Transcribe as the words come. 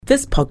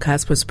This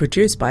podcast was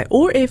produced by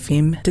OAR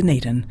FM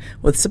Dunedin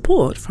with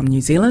support from New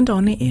Zealand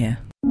On the Air.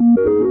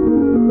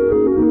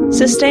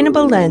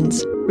 Sustainable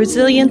Lens,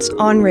 Resilience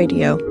on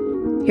Radio.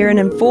 Hear an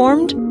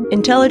informed,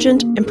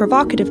 intelligent and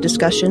provocative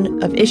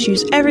discussion of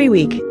issues every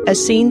week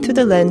as seen through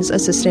the lens of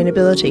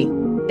sustainability.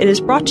 It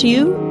is brought to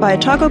you by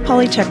Otago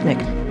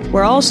Polytechnic,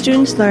 where all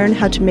students learn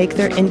how to make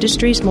their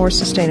industries more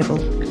sustainable.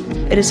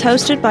 It is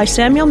hosted by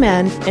Samuel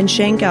Mann and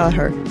Shane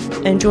Gallagher,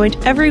 and joined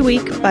every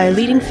week by a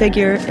leading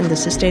figure in the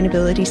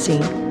sustainability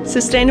scene.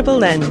 Sustainable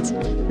Lens,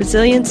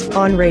 Resilience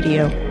on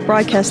Radio,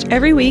 broadcast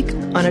every week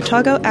on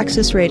Otago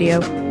Access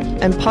Radio,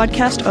 and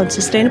podcast on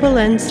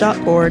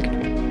sustainablelens.org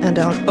and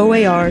on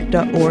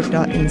oar.org.nz.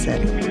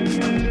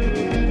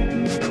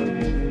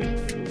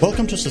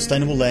 Welcome to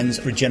Sustainable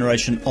Lens,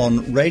 Regeneration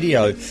on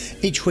Radio.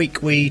 Each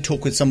week we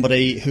talk with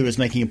somebody who is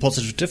making a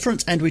positive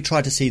difference and we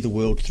try to see the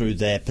world through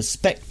their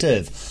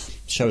perspective.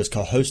 The show is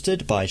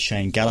co-hosted by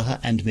Shane Gallagher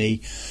and me,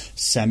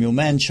 Samuel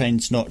Mann.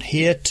 Shane's not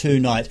here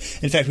tonight.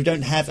 In fact, we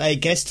don't have a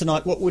guest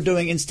tonight. What we're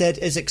doing instead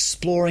is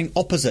exploring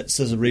opposites.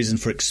 There's a reason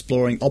for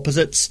exploring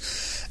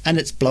opposites, and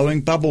it's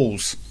blowing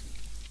bubbles.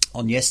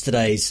 On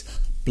yesterday's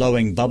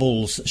Blowing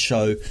Bubbles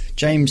show,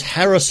 James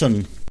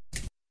Harrison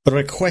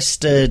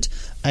requested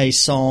a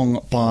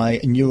song by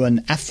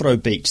Newen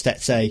Afrobeat.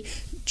 That's a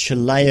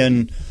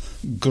Chilean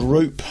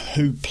group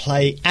who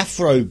play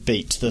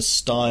Afrobeat, the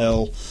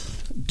style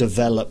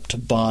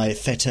developed by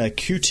Feta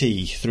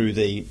Kuti through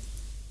the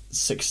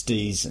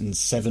 60s and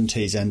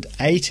 70s and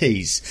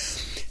 80s.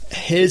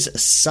 His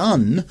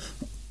son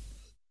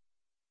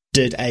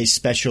did a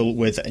special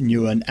with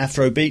Newen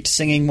Afrobeat,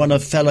 singing one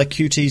of Fela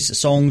Kuti's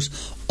songs,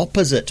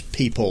 Opposite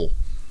People.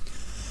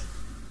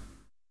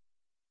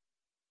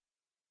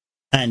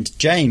 And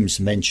James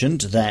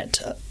mentioned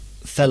that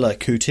Fela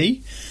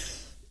Kuti,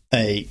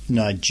 a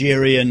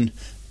Nigerian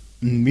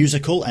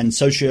musical and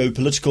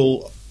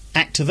socio-political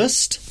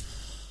activist,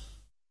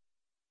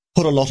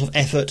 put a lot of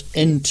effort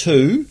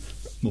into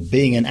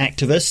being an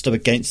activist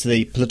against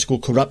the political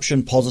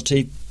corruption,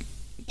 poverty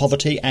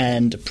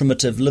and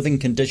primitive living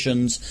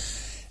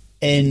conditions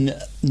in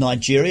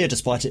Nigeria,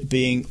 despite it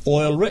being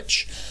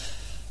oil-rich.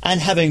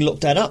 And having looked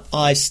that up,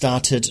 I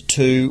started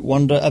to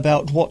wonder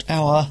about what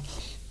our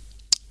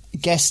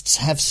guests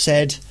have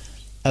said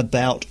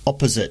about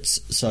opposites.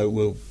 So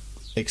we'll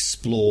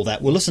explore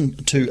that. We'll listen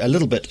to a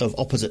little bit of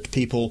Opposite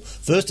People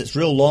first. It's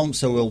real long,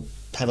 so we'll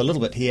have a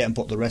little bit here and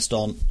put the rest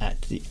on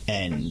at the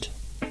end.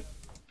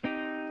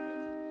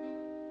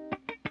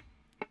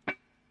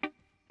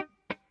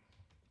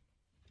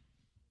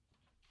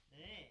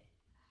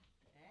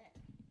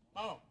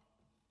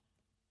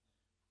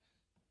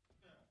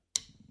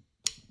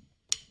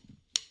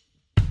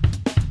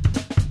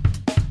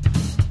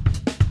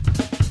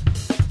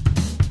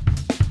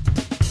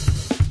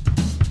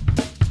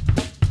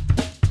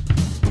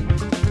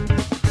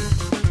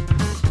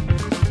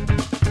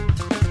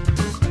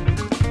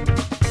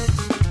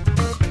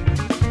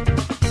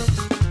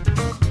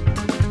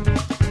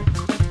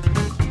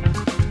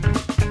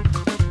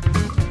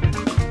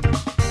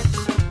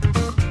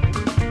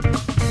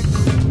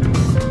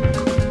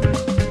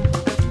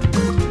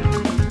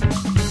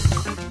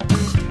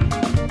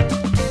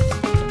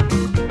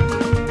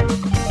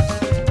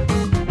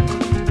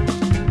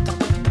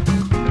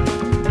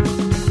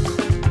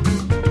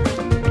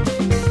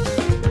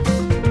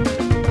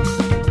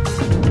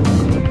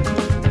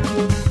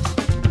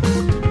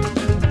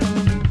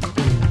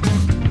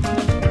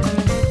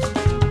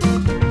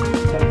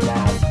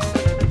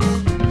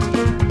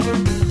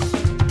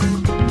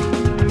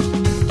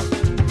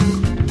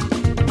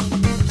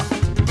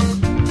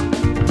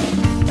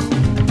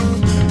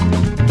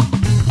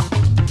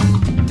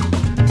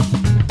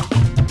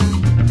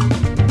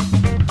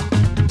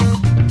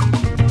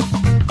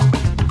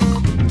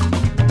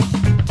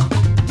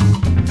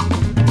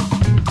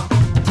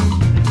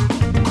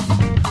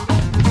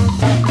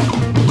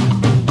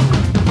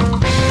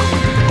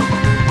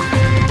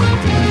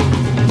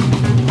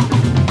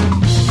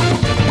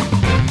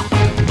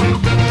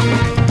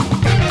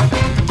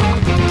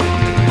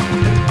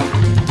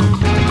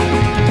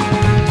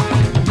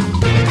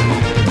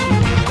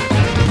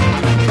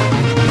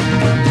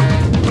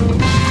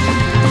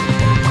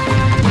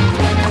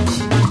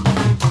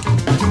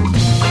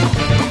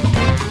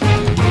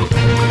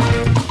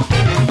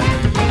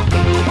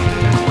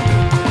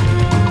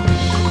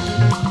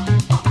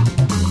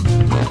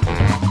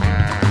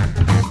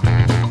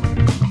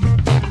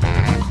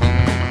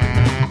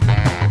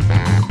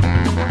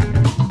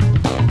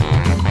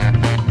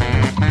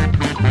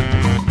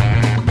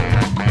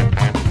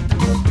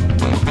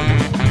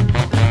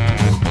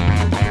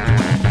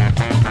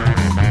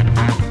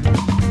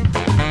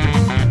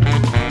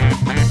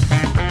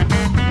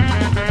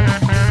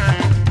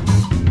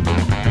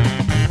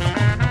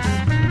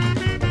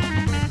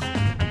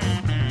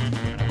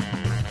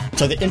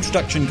 So the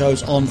introduction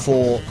goes on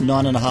for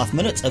 9.5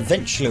 minutes.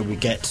 Eventually we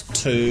get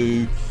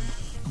to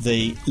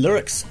the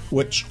lyrics,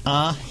 which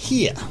are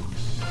here.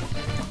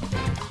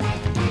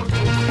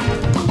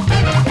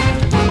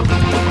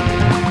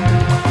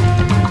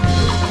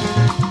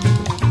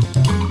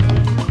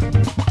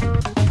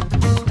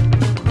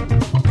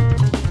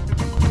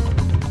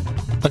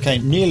 Okay,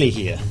 nearly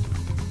here.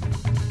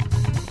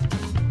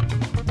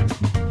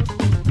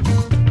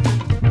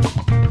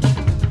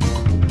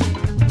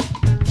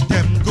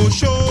 Them go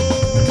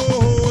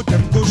show,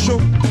 them go show.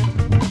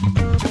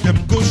 Them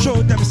go show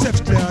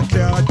themselves clear,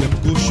 them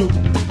go show.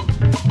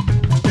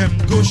 Them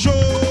go show,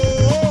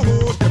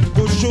 them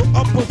go show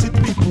opposite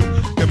people.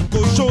 Them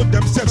go show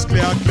themselves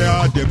clear,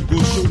 them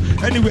go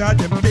show. Anywhere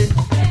them day,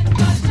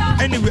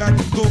 anywhere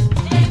them go.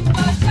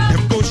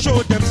 Them go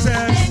show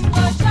themselves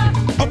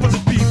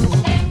opposite people.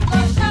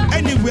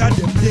 Anywhere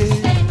them day,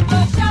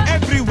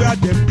 everywhere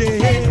them day.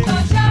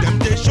 Them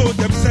they show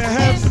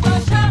themselves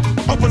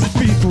opposite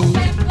people.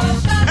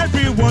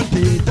 Everyone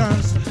they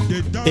dance.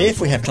 If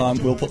we have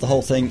time, we'll put the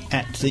whole thing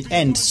at the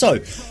end. So,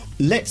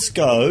 let's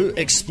go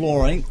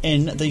exploring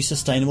in the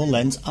Sustainable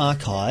Lens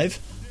archive,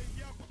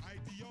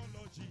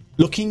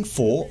 looking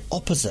for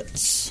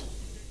opposites.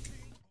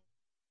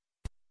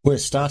 We're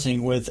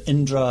starting with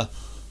Indra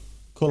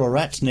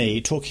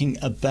Kularatne talking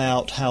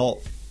about how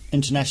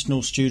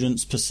international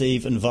students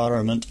perceive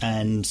environment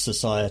and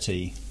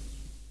society.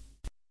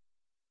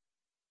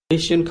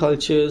 Asian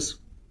cultures,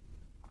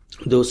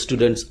 those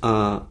students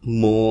are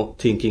more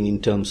thinking in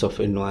terms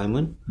of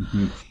environment,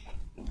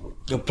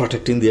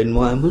 protecting the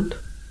environment,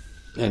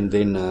 and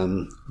then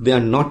they are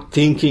not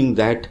thinking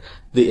that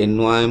the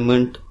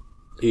environment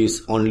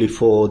is only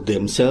for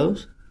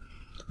themselves.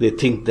 They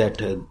think that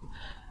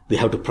they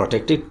have to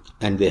protect it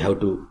and they have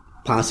to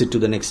pass it to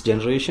the next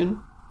generation,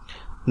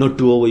 not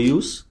to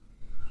overuse.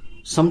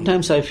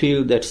 Sometimes I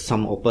feel that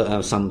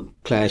some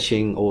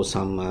clashing or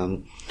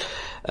some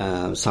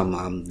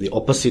the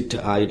opposite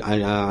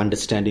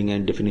understanding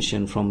and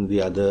definition from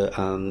the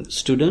other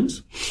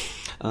students.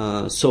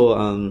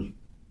 So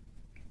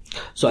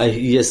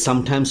yes,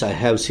 sometimes I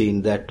have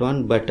seen that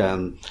one, but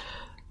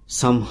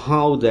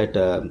somehow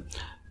that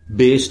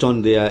based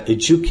on their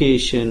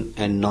education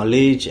and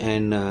knowledge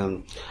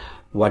and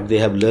what they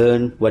have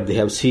learned, what they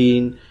have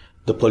seen,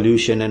 the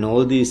pollution and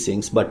all these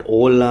things, but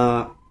all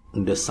are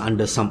under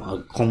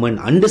some common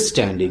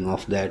understanding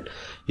of that.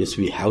 Yes,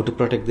 we have to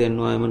protect the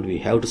environment, we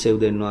have to save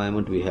the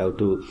environment, we have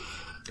to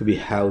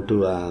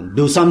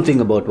do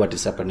something about what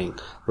is happening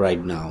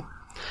right now.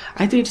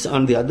 I think it's,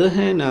 on the other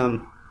hand,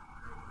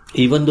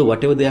 even though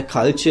whatever their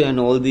culture and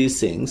all these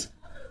things,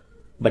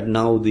 but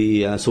now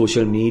the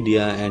social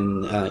media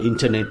and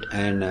internet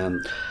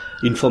and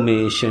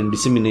information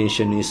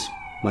dissemination is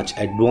much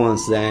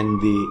advanced than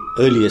the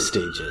earlier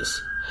stages.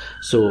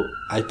 So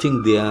I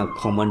think their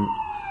common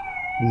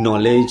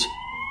knowledge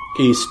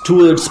is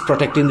towards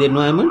protecting the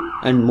environment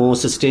and more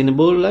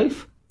sustainable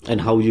life, and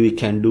how you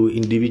can do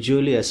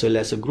individually as well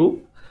as a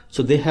group.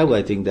 So they have,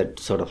 I think, that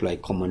sort of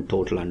like common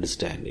total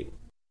understanding.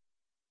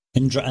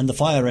 Indra and the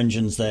fire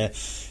engines there.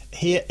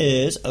 Here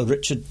is a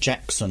Richard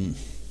Jackson.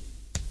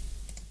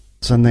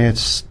 And they're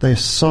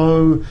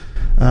so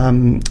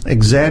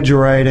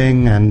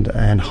exaggerating and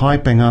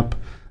hyping up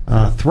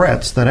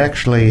threats that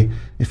actually,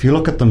 if you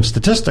look at them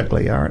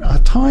statistically, are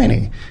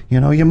tiny. You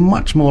know, you're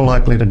much more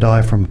likely to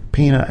die from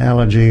peanut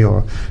allergy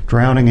or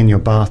drowning in your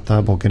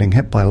bathtub or getting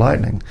hit by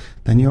lightning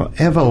than you're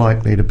ever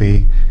likely to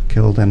be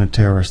killed in a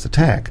terrorist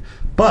attack.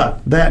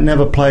 But that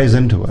never plays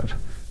into it.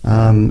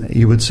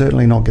 You would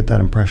certainly not get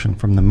that impression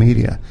from the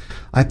media.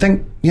 I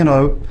think, you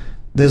know,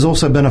 there's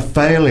also been a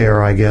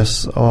failure, I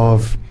guess,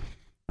 of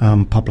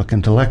public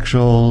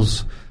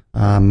intellectuals,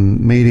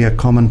 media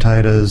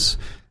commentators,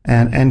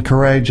 and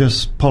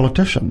courageous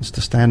politicians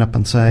to stand up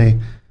and say,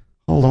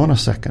 hold on a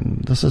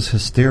second, this is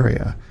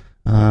hysteria.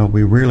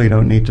 We really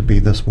don't need to be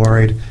this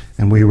worried,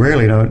 and we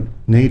really don't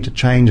need to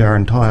change our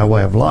entire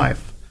way of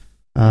life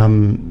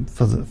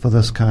for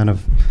this kind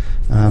of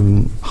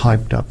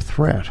hyped up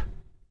threat.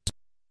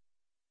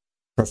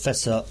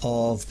 Professor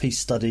of Peace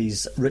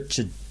Studies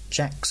Richard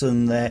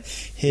Jackson there.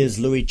 Here's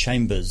Louis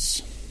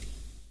Chambers.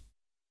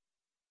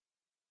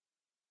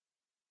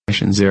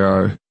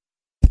 Zero,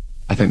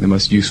 I think the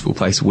most useful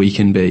place we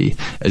can be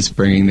is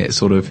bringing that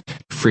sort of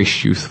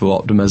fresh, youthful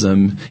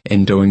optimism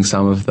and doing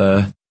some of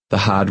the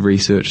hard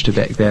research to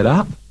back that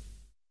up.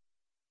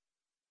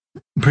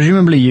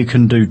 Presumably you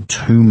can do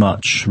too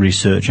much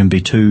research and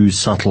be too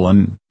subtle.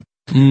 I'm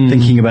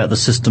thinking about the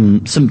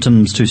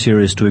Symptoms Too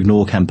Serious to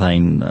Ignore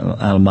campaign,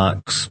 Alan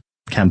Mark's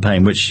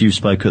campaign, which you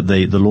spoke at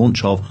the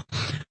launch of.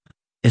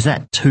 Is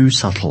that too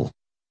subtle?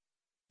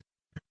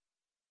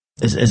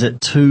 Is it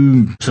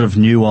too sort of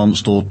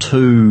nuanced or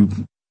too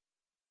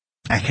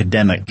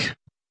academic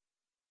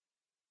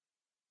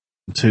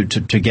to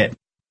get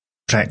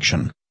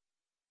traction?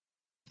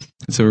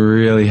 It's a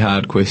really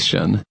hard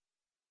question,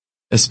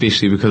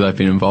 especially because I've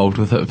been involved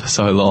with it for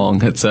so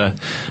long. It's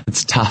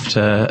tough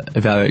to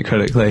evaluate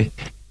critically.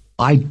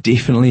 I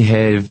definitely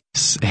have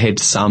had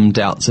some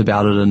doubts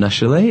about it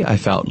initially. I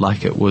felt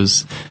like it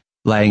was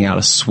laying out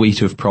a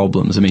suite of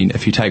problems. I mean,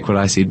 if you take what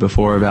I said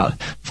before about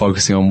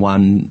focusing on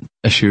one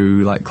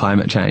issue like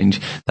climate change,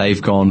 they've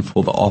gone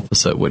for the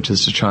opposite, which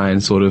is to try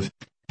and sort of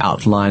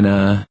outline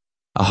a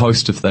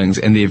host of things,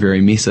 and their very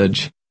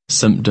message,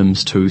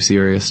 symptoms too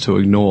serious to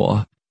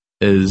ignore,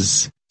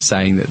 is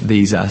saying that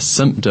these are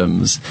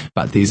symptoms,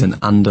 but there's an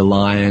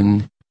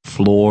underlying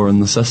flaw in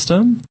the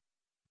system.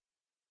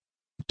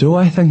 Do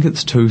I think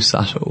it's too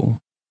subtle?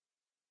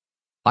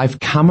 I've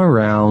come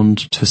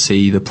around to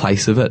see the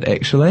place of it,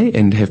 actually,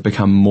 and have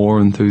become more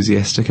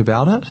enthusiastic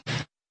about it.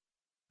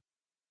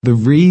 The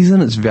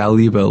reason it's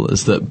valuable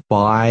is that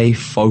by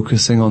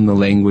focusing on the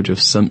language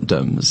of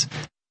symptoms,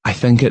 I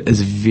think it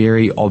is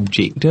very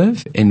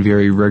objective and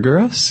very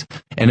rigorous,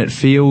 and it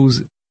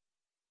feels,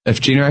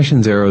 if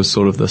Generation Zero is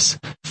sort of this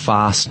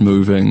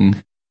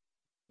fast-moving,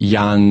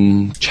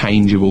 young,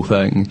 changeable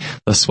thing,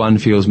 this one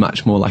feels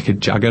much more like a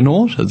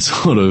juggernaut. It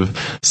sort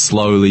of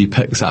slowly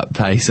picks up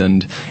pace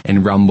and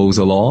rumbles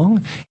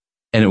along.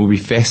 And it will be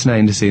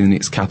fascinating to see in the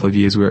next couple of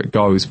years where it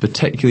goes,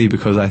 particularly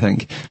because I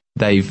think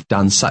they've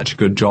done such a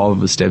good job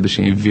of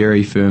establishing a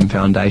very firm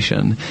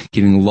foundation,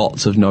 getting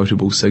lots of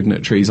notable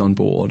signatories on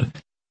board.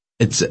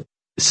 It's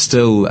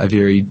still a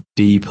very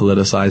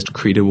depoliticized,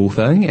 credible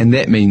thing, and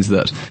that means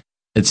that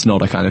it's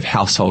not a kind of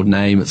household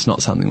name. It's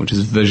not something which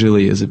is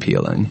visually as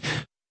appealing.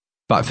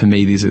 But for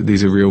me,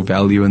 there's a real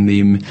value in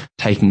them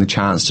taking the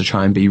chance to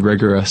try and be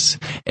rigorous,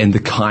 and the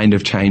kind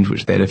of change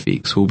which that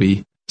affects will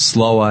be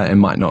slower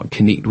and might not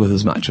connect with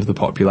as much of the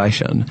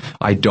population.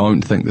 I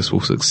don't think this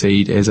will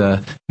succeed as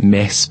a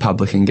mass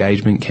public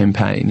engagement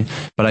campaign,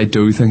 but I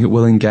do think it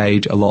will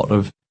engage a lot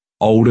of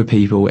older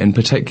people, and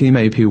particularly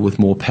maybe people with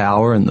more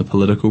power in the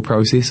political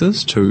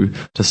processes to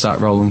start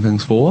rolling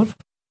things forward.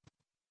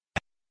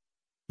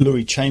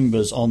 Louis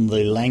Chambers on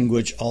the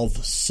language of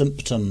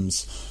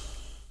symptoms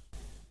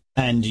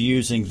and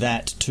using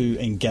that to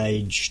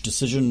engage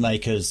decision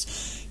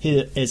makers.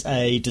 Here is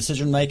a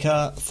decision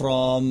maker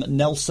from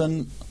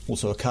Nelson,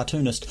 also a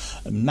cartoonist,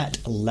 Matt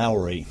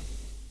Lowry.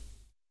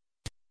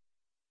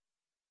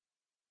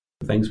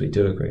 Things we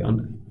do agree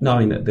on,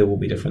 knowing that there will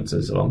be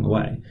differences along the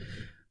way.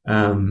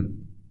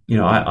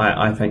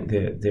 I think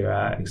that there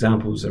are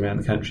examples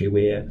around the country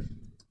where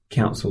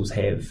councils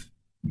have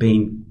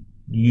been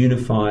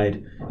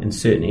unified in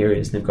certain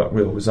areas and they've got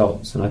real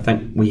results, and I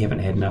think we haven't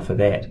had enough of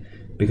that,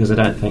 because I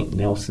don't think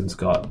Nelson's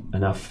got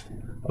enough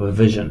of a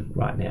vision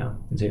right now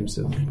in terms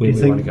of where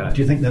we want to go.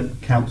 Do you think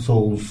that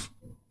councils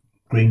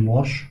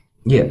greenwash?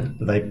 Yeah.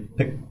 Do they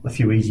pick a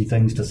few easy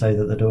things to say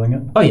that they're doing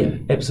it? Oh yeah,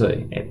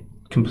 absolutely,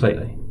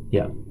 completely.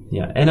 Yeah.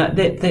 And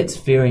that's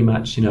very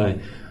much, I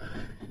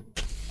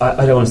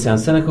don't want to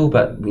sound cynical,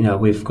 but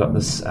we've got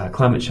this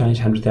climate change,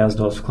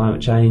 $100,000 for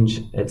climate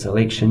change. It's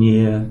election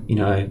year.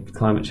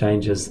 Climate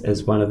change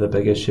is one of the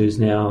big issues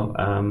now.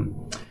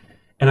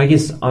 And I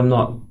guess I'm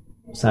not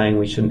saying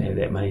we shouldn't have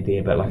that money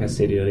there, but like I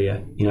said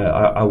earlier,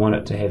 I want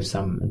it to have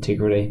some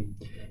integrity,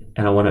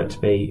 and I want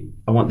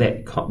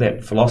that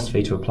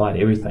philosophy to apply to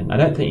everything. I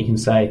don't think you can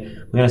say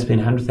we're going to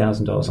spend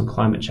 $100,000 on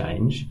climate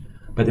change,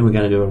 but then we're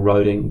going to do a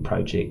roading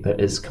project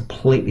that is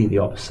completely the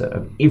opposite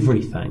of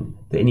everything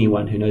that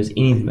anyone who knows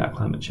anything about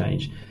climate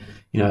change,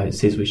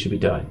 says we should be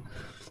doing.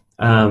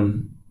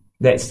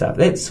 That stuff.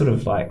 That's sort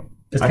of like,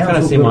 I kind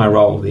of see my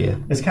role there.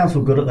 Is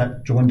council good at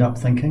that joined up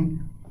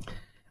thinking?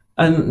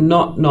 And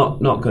not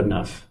good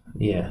enough.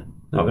 Yeah,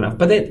 not good enough.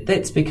 But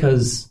that's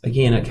because,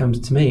 again, it comes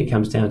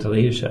down to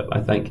leadership. I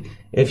think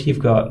if you've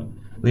got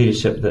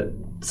leadership that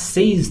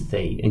sees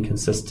the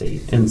inconsistency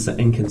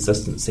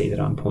that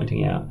I'm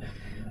pointing out,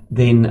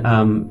 then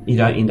you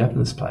don't end up in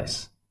this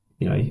place.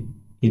 You'd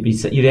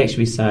actually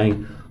be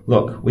saying,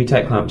 look, we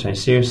take climate change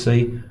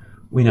seriously.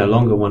 We no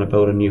longer want to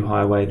build a new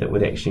highway that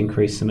would actually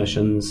increase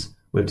emissions.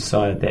 We've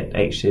decided that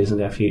actually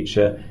isn't our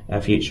future.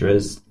 Our future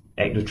is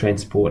active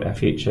transport. Our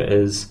future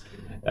is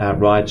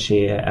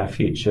rideshare. Our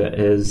future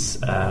is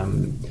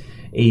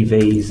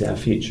EVs. Our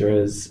future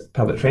is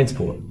public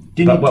transport.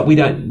 But we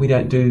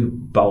don't do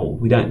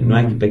bold. We don't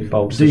make a big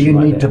bold decision. Do you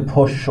need to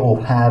push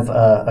or have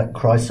a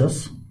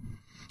crisis?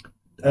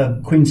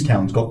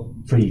 Queenstown's got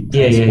free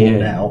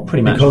transport now,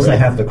 pretty much, because they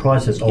have the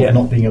crisis of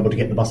not being able to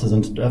get the buses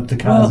the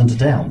cars into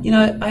town.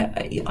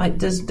 It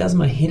does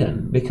my head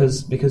in,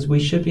 because we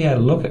should be able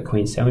to look at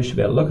Queenstown, we should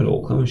be able to look at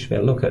Auckland, we should be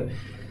able to look at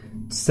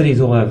cities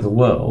all over the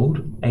world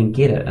and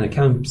get it. And it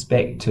comes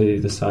back to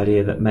this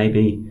idea that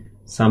maybe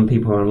some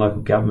people who are in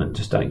local government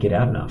just don't get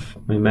out enough.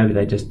 I mean, maybe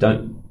they just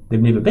don't.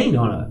 They've never been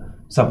on a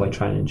subway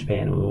train in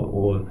Japan,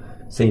 or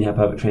seen how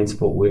public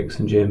transport works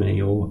in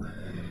Germany, or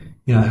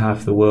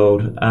half the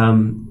world.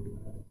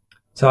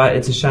 So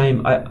it's a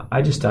shame.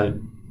 I just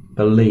don't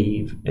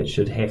believe it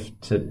should have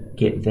to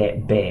get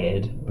that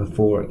bad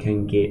before it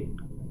can get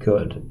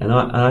good. And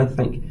I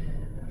think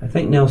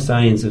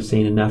Nelsonians have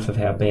seen enough of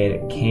how bad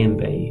it can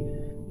be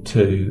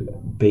to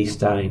be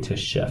starting to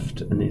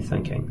shift in their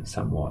thinking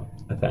somewhat,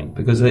 I think,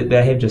 because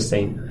they have just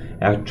seen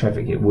our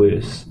traffic get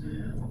worse.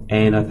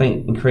 And I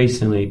think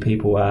increasingly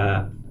people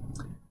are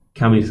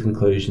coming to the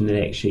conclusion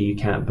that actually you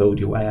can't build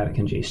your way out of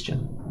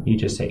congestion. You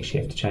just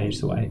actually have to change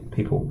the way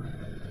people,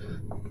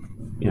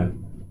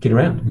 get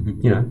around.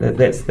 Mm-hmm.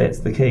 That's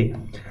the key.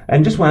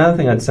 And just one other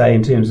thing I'd say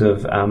in terms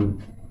of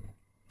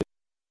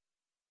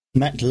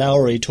Matt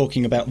Lowry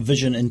talking about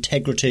vision,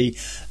 integrity,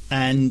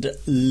 and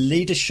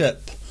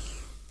leadership.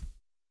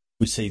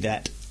 We see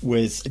that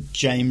with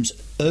James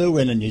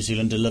Irwin, a New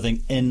Zealander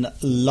living in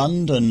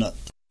London,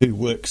 who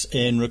works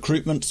in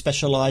recruitment,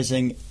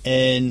 specialising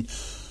in,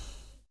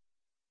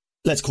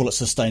 let's call it,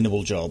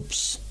 sustainable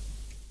jobs.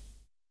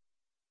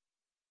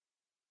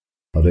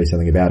 I'll do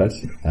something about it,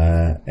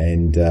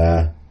 and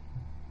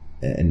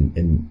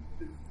in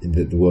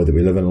the world that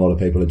we live in, a lot of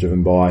people are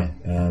driven by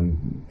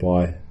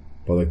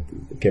the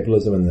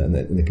capitalism and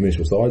the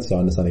commercial side. So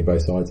understanding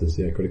both sides is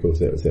critical.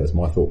 So that was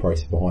my thought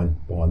process behind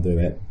doing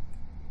that.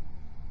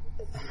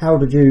 How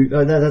did you?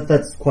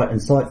 That's quite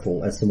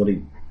insightful as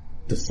somebody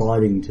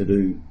deciding to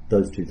do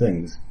those two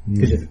things,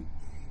 because you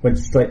went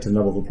straight to the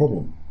nub of the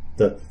problem.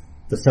 The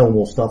sell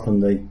more stuff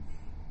and the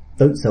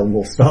don't sell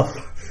more stuff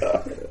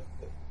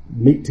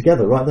meet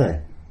together right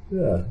there.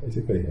 Yeah,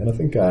 exactly. And I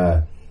think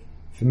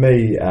for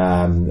me,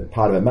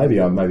 part of it, maybe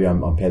I'm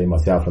patting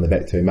myself on the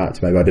back too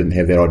much. Maybe I didn't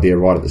have that idea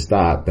right at the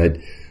start, but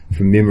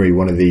from memory,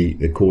 one of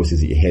the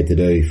courses that you had to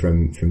do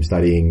from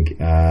studying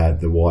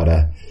the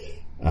wider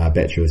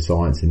Bachelor of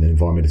Science in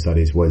Environmental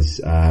Studies was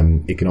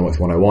Economics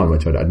 101,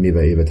 which I'd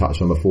never ever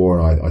touched on before,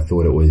 and I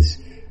thought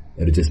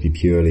it'd just be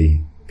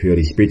purely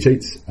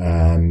spreadsheets,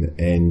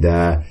 and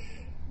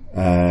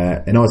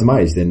I was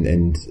amazed,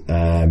 and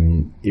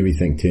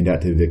everything turned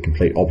out to be the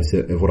complete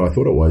opposite of what I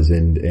thought it was,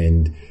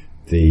 and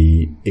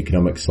the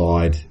economic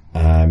side,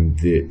 there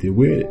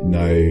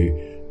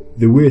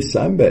were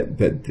some, but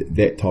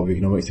that type of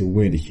economics, there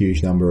weren't a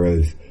huge number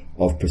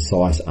of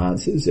precise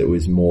answers. It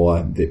was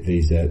more that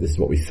this is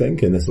what we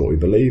think and this is what we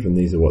believe and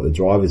these are what the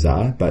drivers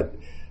are. But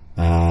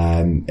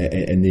and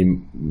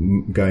then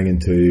going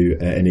into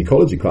an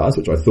ecology class,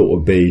 which I thought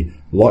would be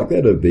like that,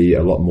 it would be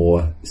a lot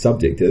more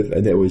subjective,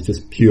 and that was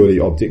just purely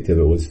objective.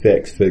 It was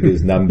facts,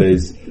 figures,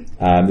 numbers.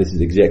 This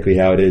is exactly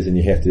how it is, and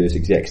you have to do this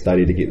exact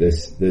study to get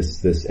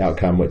this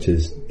outcome, which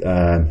is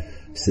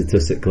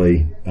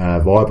statistically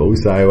viable.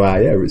 So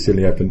it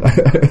certainly opened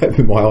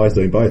my eyes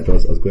doing both. But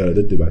I was glad I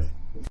did do both.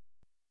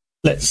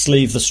 Let's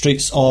leave the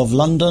streets of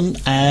London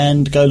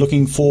and go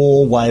looking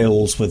for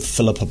Wales with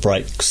Philippa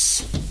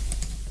Breaks.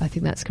 I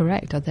think that's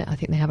correct. I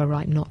think they have a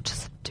right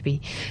not to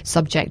be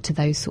subject to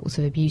those sorts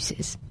of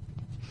abuses.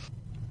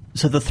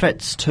 So the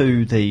threats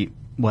to the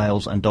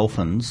whales and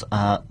dolphins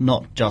are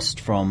not just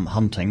from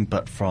hunting,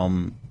 but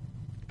from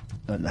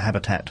the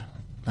habitat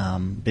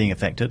being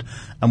affected.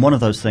 And one of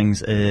those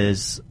things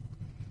is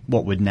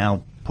what we're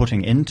now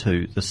putting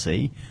into the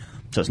sea.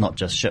 So it's not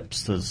just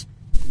ships, there's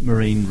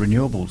marine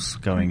renewables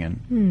going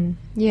in.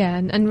 Yeah,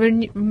 and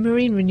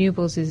marine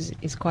renewables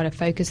is quite a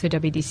focus for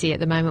WDC at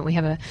the moment. We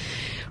have a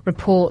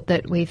report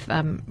that we've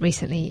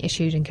recently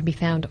issued and can be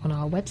found on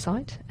our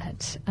website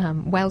at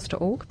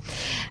wales.org.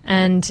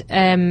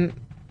 And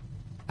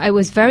it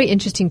was very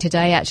interesting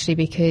today, actually,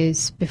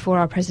 because before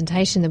our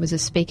presentation there was a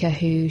speaker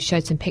who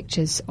showed some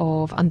pictures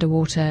of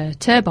underwater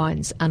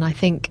turbines, and I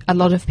think a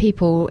lot of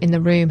people in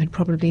the room had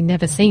probably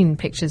never seen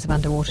pictures of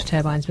underwater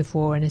turbines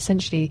before, and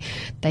essentially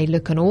they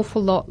look an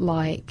awful lot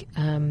like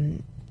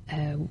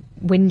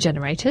wind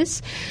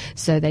generators.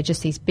 So they're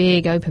just these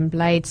big open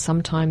blades.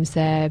 Sometimes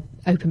they're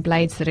open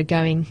blades that are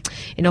going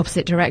in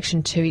opposite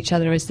direction to each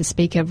other, as the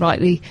speaker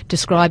rightly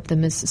described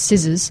them as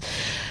scissors.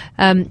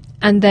 And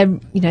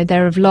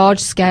they're of large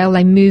scale.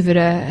 They move at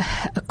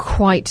a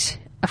quite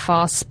a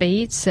fast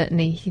speed.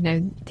 Certainly,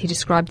 he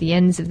described the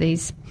ends of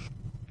these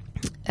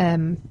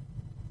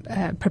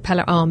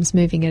propeller arms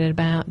moving at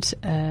about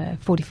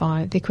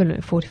 45, the equivalent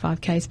of 45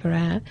 k's per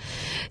hour.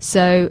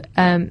 So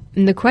and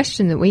the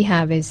question that we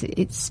have is,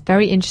 it's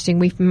very interesting.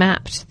 We've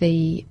mapped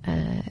the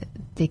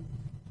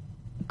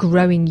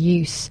growing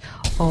use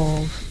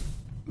of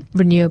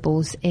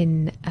renewables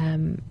in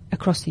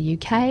across the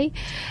UK,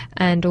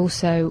 and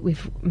also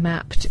we've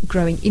mapped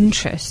growing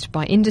interest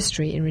by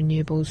industry in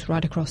renewables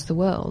right across the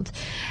world.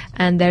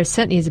 And there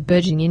certainly is a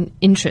burgeoning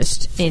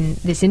interest in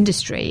this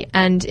industry,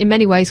 and in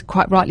many ways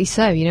quite rightly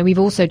so. We've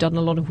also done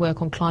a lot of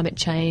work on climate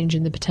change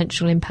and the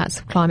potential impacts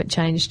of climate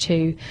change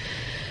to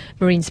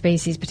marine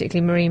species,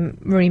 particularly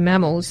marine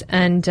mammals,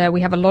 and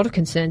we have a lot of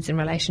concerns in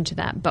relation to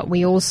that. But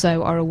we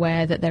also are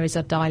aware that there is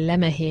a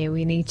dilemma here.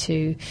 We need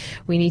to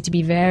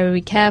be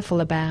very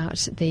careful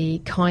about the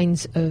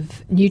kinds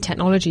of new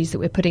technologies that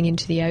we're putting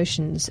into the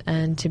oceans,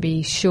 and to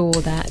be sure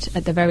that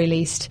at the very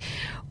least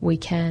we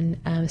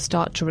can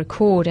start to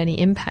record any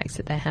impacts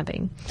that they're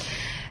having.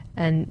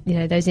 And,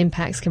 those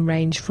impacts can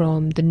range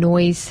from the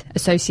noise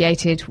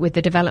associated with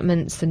the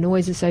developments, the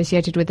noise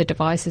associated with the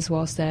devices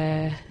whilst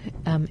they're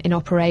in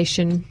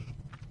operation,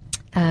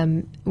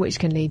 which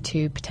can lead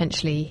to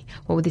potentially,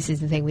 this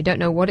is the thing, we don't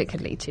know what it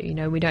could lead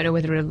to. We don't know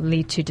whether it'll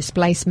lead to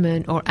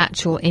displacement or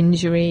actual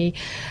injury.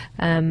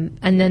 And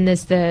then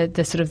there's the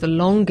sort of the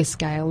longer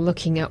scale,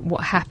 looking at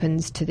what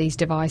happens to these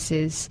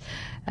devices,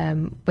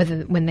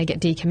 whether when they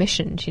get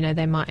decommissioned,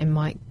 it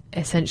might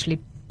essentially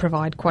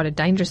provide quite a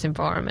dangerous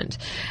environment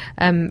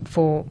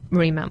for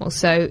marine mammals.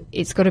 So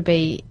it's got to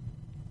be,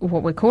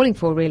 what we're calling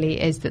for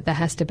really is that there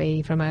has to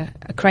be, from a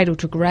cradle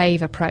to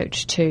grave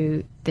approach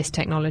to this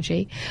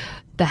technology,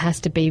 there has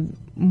to be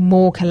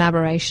more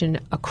collaboration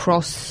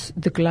across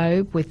the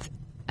globe with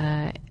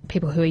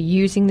people who are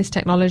using this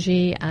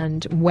technology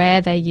and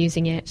where they're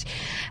using it,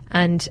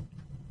 and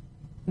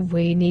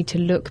we need to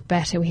look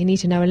better. We need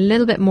to know a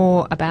little bit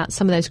more about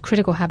some of those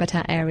critical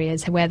habitat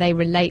areas where they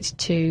relate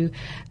to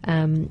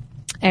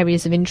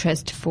areas of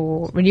interest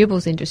for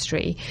renewables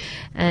industry,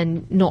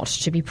 and not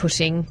to be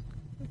putting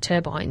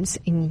turbines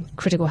in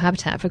critical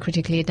habitat for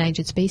critically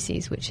endangered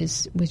species, which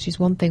is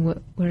one thing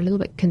we're a little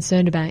bit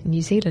concerned about in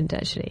New Zealand,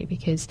 actually,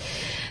 because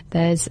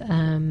there's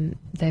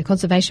the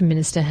Conservation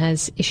Minister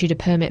has issued a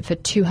permit for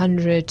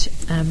 200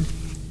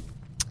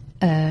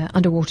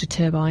 underwater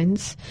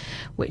turbines,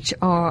 which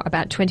are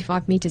about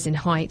 25 metres in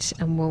height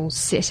and will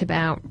sit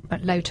about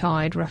at low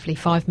tide, roughly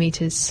 5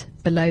 metres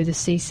below the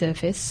sea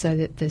surface, so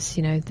that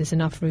there's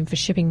enough room for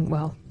shipping,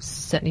 well,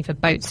 certainly for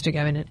boats to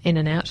go in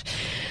and out.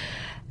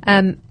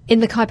 In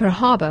the Kaipara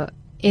Harbour,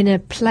 in a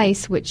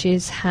place which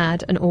has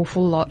had an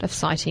awful lot of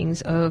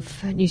sightings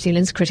of New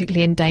Zealand's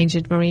critically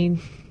endangered marine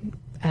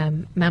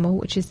mammal,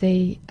 which is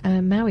the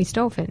Maui's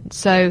dolphin.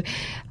 So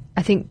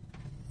I think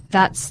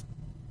that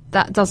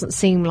doesn't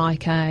seem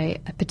like a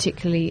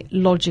particularly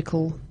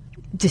logical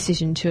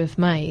decision to have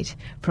made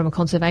from a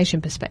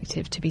conservation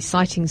perspective, to be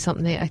citing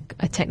something,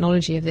 a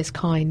technology of this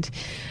kind,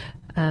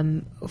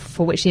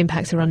 for which the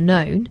impacts are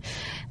unknown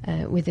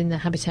within the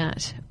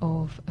habitat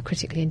of a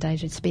critically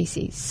endangered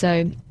species.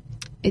 So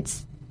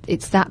it's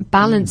that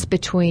balance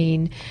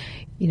between,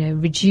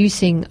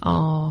 reducing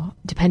our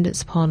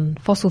dependence upon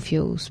fossil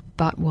fuels,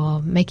 but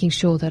while making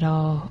sure that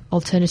our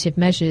alternative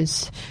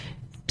measures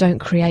don't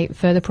create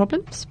further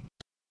problems.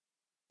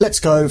 Let's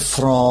go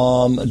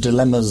from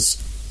dilemmas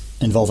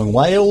involving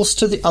whales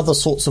to the other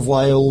sorts of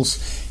whales.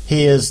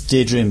 Here's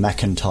Deirdre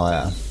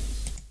McIntyre.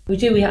 We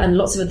do, and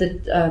lots of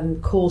other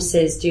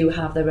courses do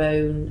have their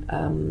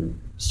own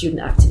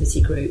student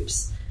activity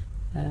groups,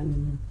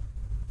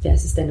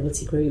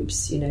 sustainability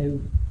groups,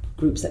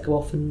 groups that go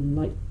off and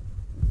like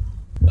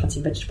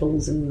planting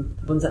vegetables, and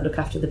ones that look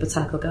after the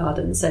botanical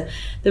garden. So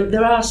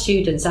there are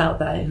students out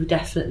there who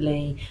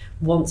definitely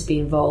want to be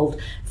involved.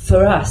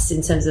 For us,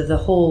 in terms of the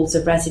halls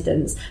of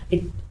residence,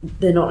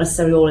 they're not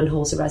necessarily all in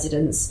halls of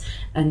residence,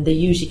 and they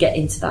usually get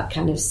into that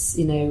kind of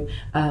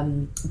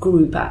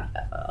group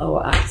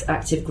or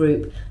active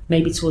group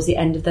maybe towards the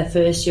end of their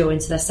first year or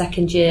into their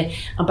second year,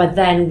 and by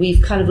then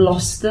we've kind of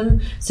lost them.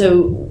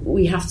 So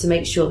we have to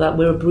make sure that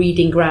we're a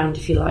breeding ground,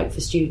 if you like,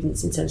 for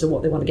students in terms of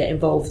what they want to get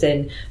involved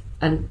in,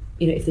 and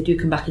if they do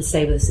come back and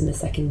stay with us in the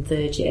second,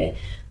 third year,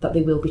 that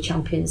they will be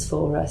champions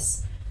for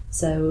us.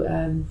 So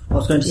I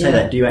was going to say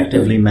that. Do you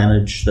actively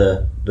manage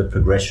the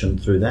progression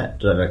through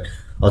that?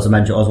 I was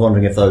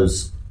wondering if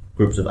those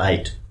groups of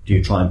 8, do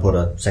you try and put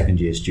a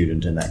second year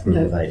student in that group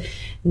of 8?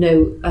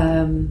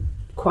 No,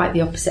 quite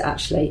the opposite,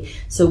 actually.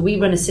 So we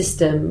run a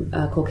system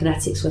called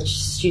Kinetics, which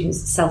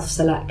students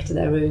self-select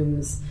their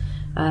rooms,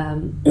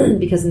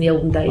 because in the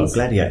olden days, like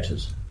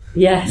gladiators.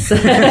 Yes.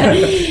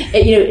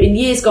 In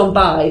years gone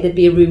by, there'd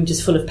be a room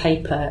just full of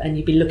paper, and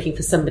you'd be looking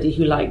for somebody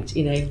who liked,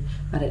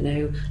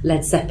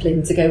 Led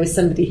Zeppelin to go with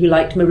somebody who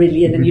liked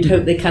Marillion, and you'd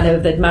hope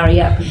they'd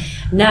marry up.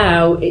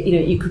 Now,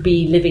 you could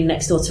be living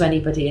next door to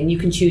anybody, and you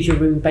can choose your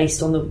room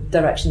based on the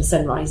direction the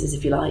sun rises,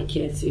 if you like,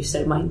 if you're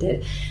so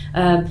minded.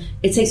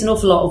 It takes an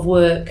awful lot of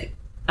work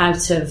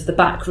out of the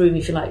back room,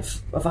 if you like,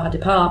 of our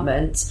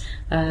department.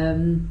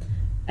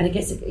 And it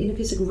gets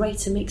a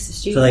greater mix of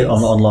students. So they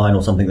online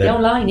or something? They're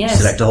online, yes.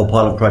 Select a whole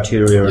pile of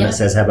criteria, and it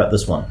says, how about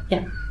this one?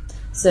 Yeah.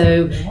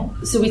 So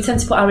we tend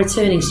to put our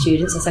returning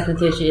students, our second and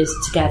third years,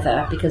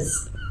 together,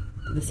 because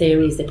the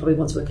theory is they probably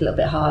want to work a little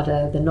bit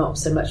harder. They're not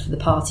so much for the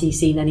party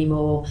scene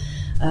anymore.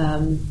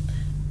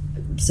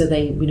 So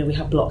we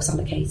have blocks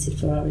allocated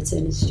for our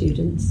returning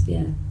students.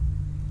 Yeah.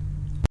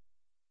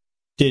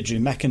 Deirdre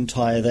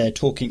McIntyre there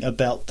talking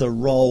about the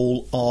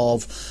role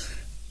of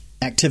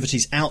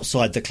activities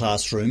outside the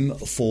classroom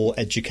for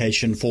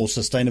education, for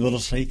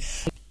sustainability.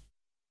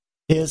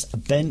 Here's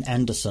Ben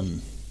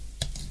Anderson.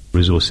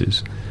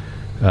 Resources.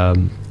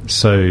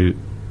 So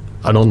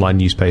an online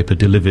newspaper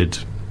delivered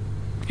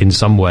in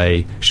some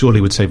way surely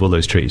would save all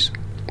those trees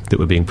that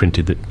were being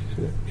printed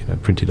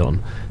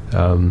on.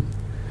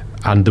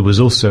 And there was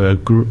also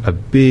a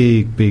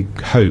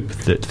big hope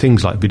that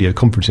things like video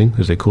conferencing,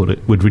 as they call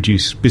it, would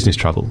reduce business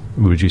travel,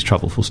 would reduce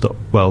travel full stop.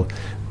 Well,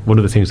 one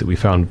of the things that we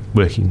found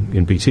working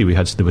in BT,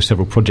 there were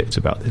several projects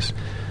about this,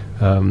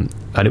 and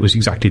it was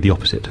exactly the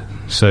opposite.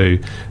 So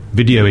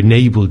video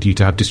enabled you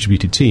to have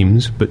distributed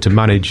teams, but to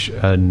manage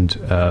and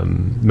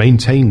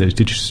maintain those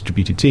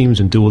distributed teams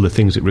and do all the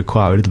things that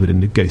require a little bit of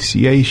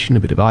negotiation, a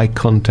bit of eye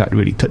contact,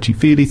 really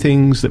touchy-feely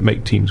things that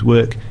make teams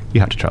work, you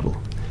had to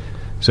travel.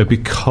 So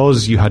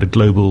because you had a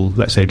global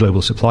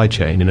supply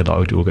chain in a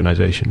large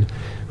organisation,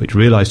 which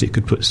realised it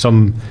could put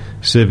some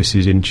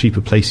services in cheaper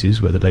places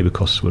where the labour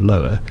costs were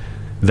lower,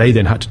 they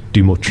then had to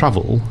do more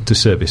travel to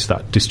service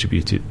that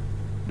distributed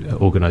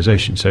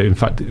organisation. So in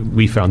fact,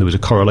 we found there was a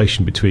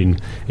correlation between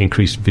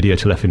increased video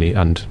telephony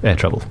and air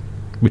travel,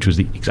 which was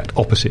the exact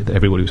opposite that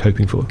everybody was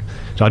hoping for.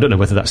 So I don't know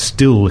whether that's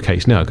still the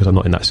case now, because I'm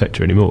not in that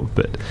sector anymore,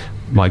 but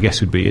my guess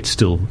would be it's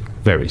still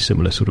very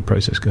similar sort of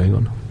process going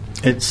on.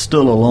 It's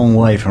still a long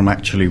way from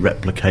actually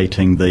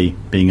replicating the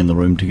being in the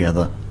room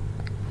together.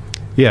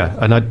 Yeah,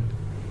 and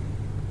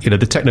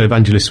the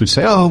techno-evangelists would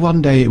say, oh,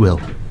 one day it will.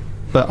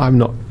 But I'm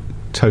not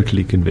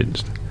totally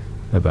convinced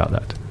about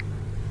that.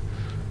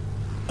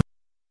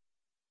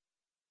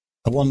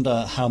 I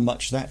wonder how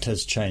much that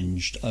has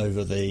changed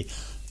over the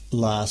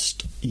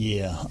last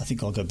year. I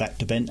think I'll go back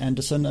to Ben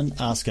Anderson and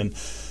ask him.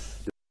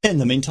 In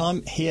the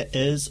meantime, here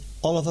is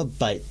Oliver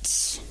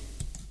Bates.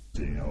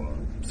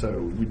 So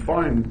we'd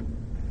find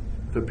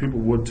that people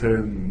would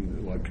turn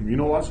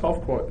communal lights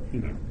off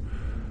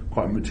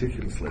quite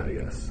meticulously, I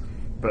guess.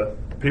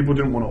 But people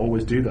didn't want to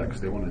always do that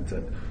because they wanted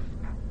to.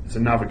 It's a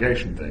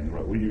navigation thing,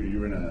 right? Well,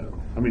 you're in a.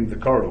 I mean, the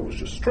corridor was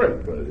just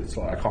straight, but it's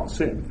I can't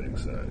see anything,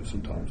 so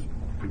sometimes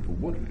people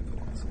would leave the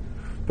lights on.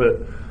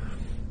 But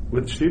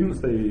with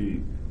students,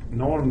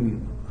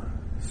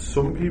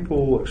 some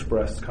people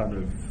express kind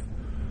of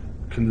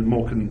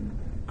more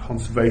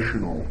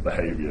conservational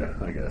behaviour,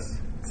 I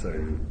guess. So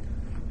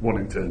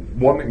wanting to,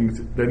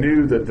 they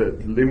knew that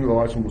leaving the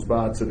lights on was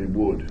bad, so they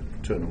would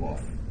turn them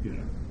off.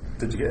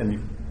 Did you get any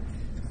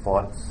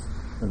fights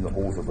in the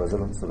halls of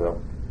residence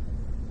about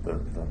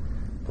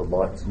the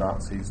lights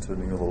Nazis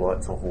turning all the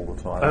lights off all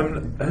the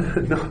time?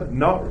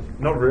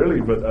 Not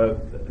really,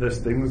 but there's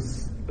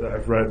things that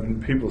I've read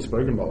and people have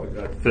spoken about,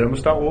 like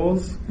thermostat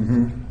wars.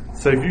 Mm-hmm.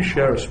 So if you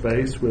share a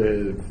space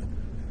with,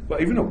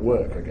 even at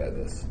work, I get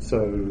this.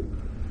 So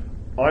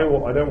I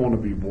don't want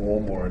to be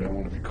warm or I don't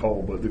want to be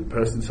cold, but the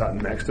person sat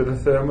next to the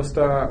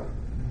thermostat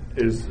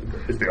is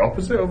the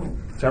opposite of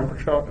the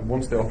temperature.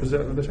 Wants the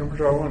opposite of the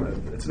temperature I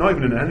want. It's not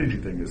even an energy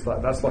thing. It's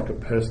that's like a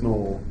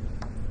personal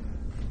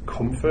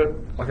comfort.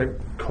 Like a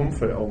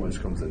comfort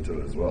almost comes into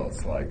it as well.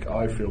 It's like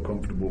I feel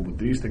comfortable with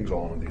these things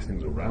on and these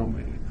things around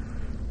me,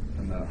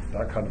 and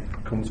that kind of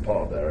becomes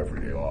part of their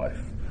everyday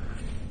life.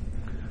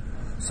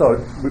 So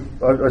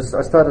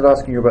I started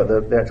asking you about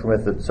the actual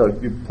method. So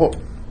you put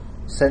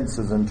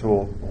sensors into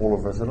a hall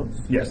of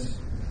residence? Yes.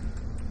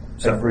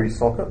 Every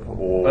socket,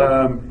 or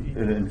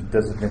in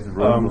designated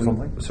rooms or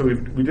something? So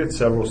we did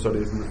several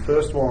studies. In the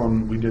first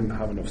one, we didn't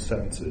have enough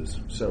sensors,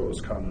 so it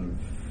was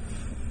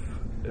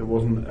it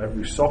wasn't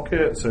every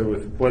socket. So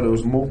where there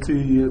was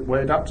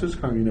multi-way adapters,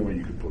 where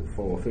you could put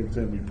 4 things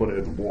in, we put it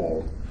in the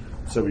wall.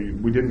 So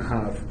we didn't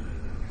have.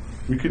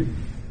 We could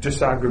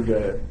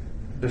disaggregate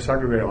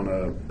on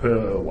a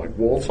per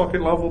wall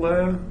socket level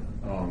there.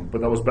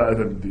 But that was better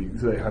than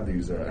they had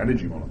these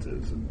energy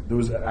monitors. And there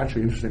was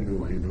actually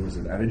interestingly, there was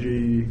an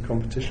energy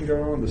competition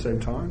going on at the same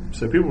time.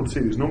 So people would see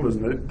these numbers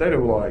and they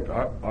were like,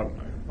 I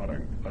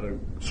don't.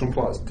 Some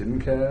flats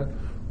didn't care.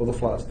 Other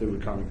flats, they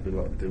would kind of be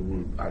like, they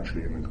were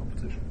actually in the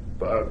competition.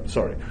 But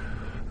sorry.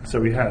 So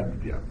we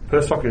had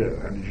per socket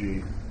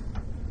energy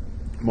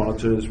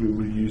monitors. We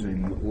were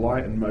using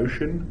light and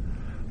motion,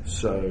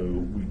 so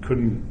we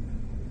couldn't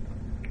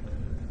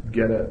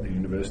get at the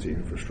university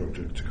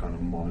infrastructure to kind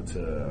of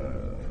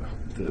monitor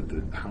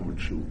how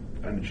much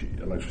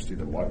electricity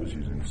the light was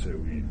using. So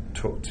we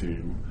took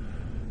to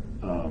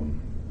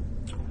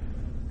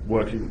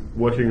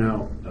working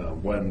out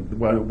when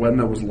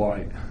there was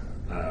light.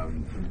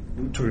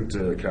 We took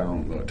into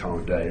account the time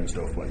of day and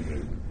stuff. So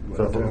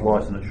if it was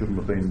light and it shouldn't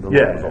have been, the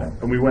light was on.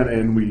 And we went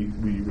in.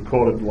 We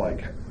recorded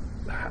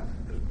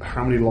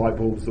how many light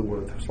bulbs there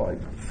were. There was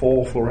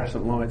 4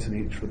 fluorescent lights in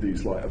each of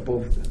these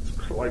above.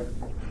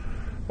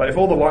 If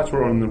all the lights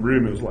were on in the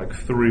room, it was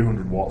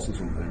 300 watts or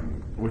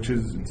something, which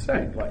is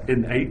insane.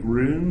 In 8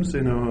 rooms,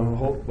 in a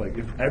whole,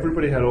 if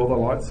everybody had all the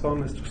lights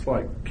on, it's just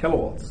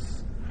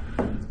kilowatts.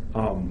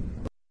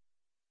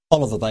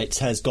 Oliver Bates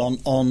has gone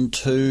on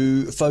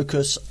to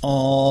focus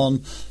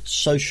on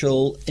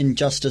social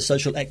injustice,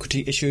 social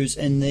equity issues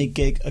in the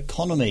gig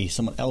economy.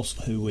 Someone else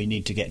who we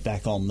need to get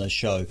back on the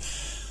show.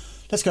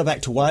 Let's go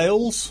back to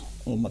Wales,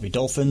 or maybe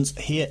Dolphins.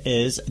 Here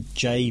is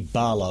Jay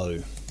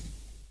Barlow.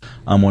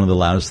 One of the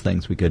loudest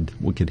things we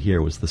could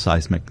hear was the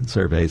seismic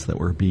surveys that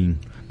were being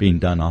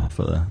done off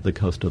the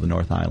coast of the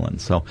North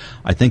Island. So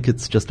I think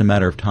it's just a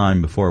matter of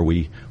time before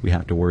we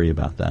have to worry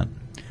about that.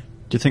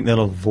 Do you think they'll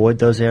avoid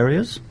those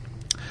areas?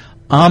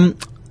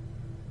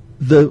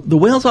 The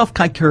whales off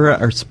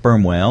Kaikoura are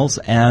sperm whales,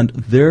 and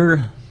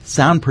their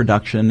sound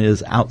production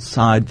is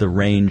outside the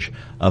range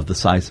of the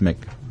seismic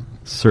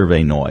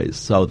survey noise.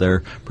 So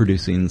they're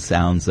producing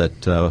sounds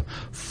at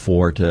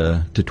 4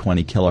 to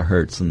 20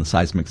 kilohertz, and the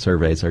seismic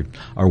surveys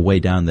are way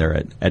down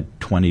there at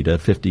 20 to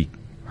 50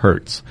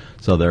 hertz.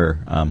 So they're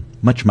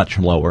much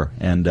lower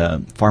and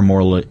far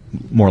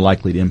more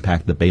likely to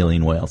impact the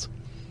baleen whales.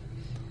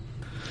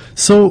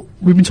 So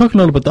we've been talking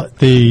a lot about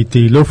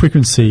the low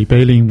frequency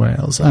baleen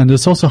whales, and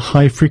there's also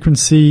high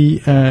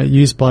frequency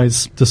used by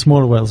the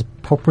smaller whales,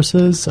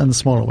 porpoises and the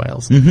smaller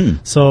whales.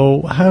 Mm-hmm.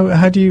 So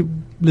how do you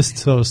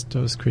list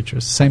those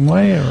creatures? Same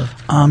way, or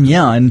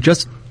and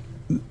just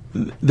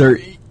they're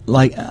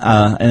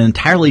an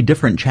entirely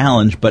different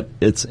challenge, but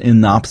it's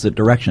in the opposite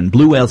direction.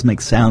 Blue whales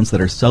make sounds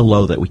that are so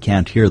low that we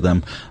can't hear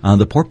them.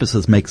 The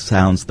porpoises make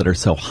sounds that are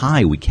so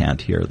high we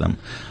can't hear them.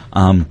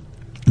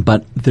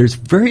 But there's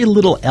very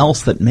little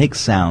else that makes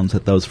sounds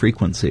at those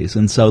frequencies,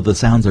 and so the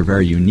sounds are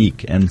very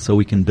unique. And so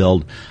we can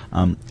build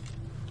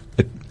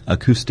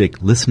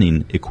acoustic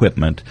listening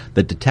equipment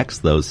that detects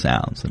those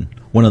sounds. And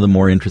one of the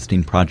more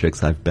interesting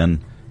projects I've been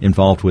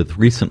involved with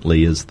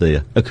recently is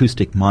the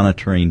acoustic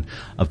monitoring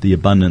of the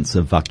abundance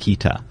of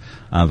vaquita.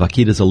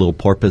 Vaquita is a little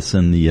porpoise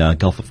in the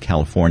Gulf of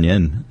California,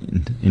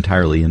 and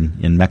entirely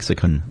in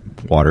Mexican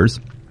waters.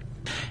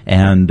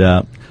 And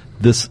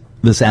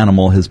this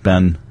animal has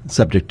been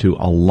subject to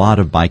a lot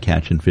of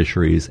bycatch in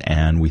fisheries,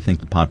 and we think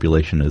the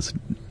population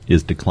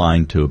is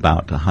declined to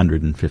about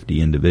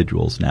 150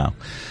 individuals now.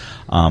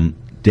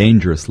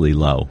 Dangerously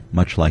low,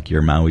 much like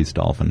your Maui's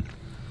dolphin.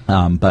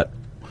 But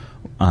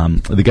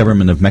the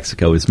government of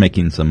Mexico is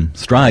making some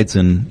strides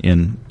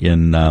in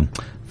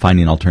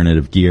finding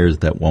alternative gears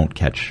that won't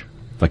catch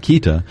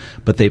vaquita,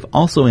 but they've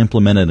also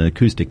implemented an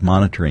acoustic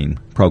monitoring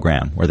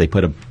program where they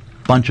put a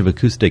bunch of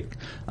acoustic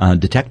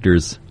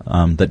detectors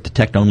that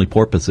detect only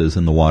porpoises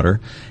in the water,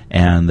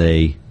 and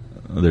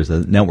there's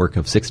a network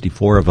of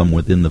 64 of them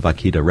within the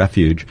vaquita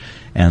refuge,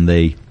 and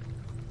they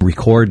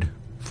record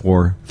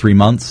for 3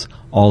 months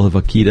all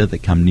the vaquita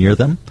that come near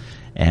them,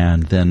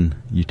 and then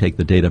you take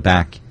the data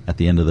back at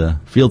the end of the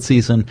field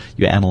season,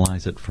 you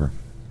analyze it for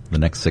the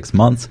next 6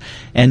 months,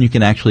 and you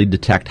can actually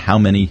detect how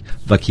many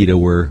vaquita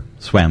were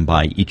swam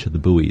by each of the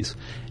buoys.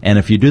 And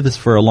if you do this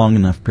for a long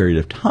enough period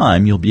of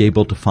time, you'll be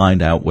able to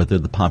find out whether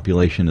the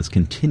population is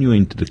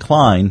continuing to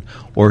decline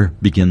or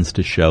begins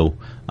to show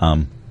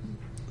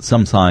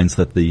some signs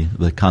that the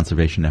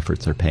conservation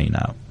efforts are paying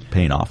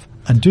off.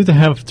 And do they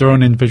have their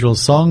own individual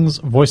songs,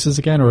 voices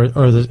again, or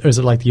is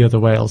it like the other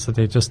whales that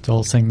they just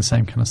all sing the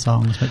same kind of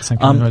songs, make the same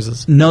kind of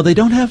noises? No, they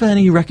don't have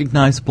any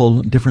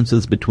recognizable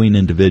differences between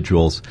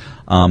individuals.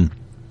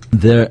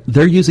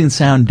 They're using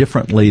sound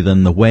differently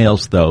than the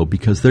whales, though,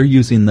 because they're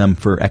using them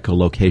for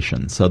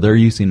echolocation. So they're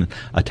using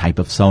a type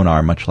of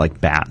sonar, much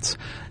like bats.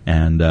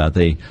 And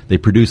they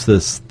produce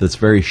this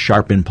very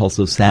sharp,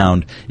 impulsive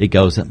sound. It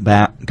goes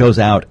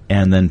out,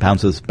 and then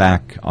bounces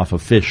back off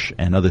of fish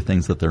and other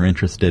things that they're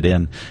interested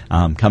in,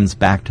 comes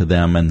back to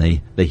them, and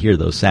they hear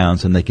those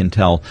sounds, and they can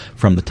tell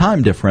from the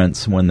time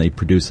difference when they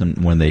produce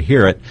and when they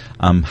hear it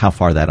how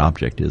far that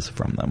object is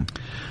from them.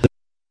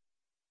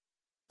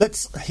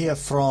 Let's hear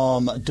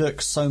from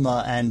Dirk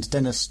Soma and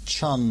Dennis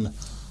Chun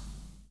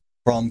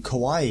from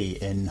Kauai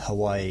in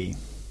Hawaii.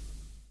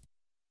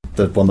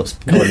 The one that's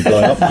already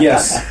blown up?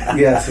 Yes.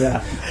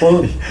 Yeah.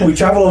 Well, we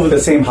travel over the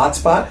same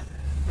hotspot,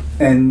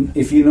 and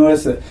if you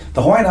notice that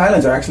the Hawaiian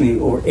Islands are actually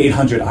over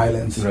 800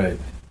 islands. Right.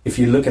 If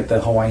you look at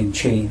the Hawaiian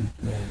chain.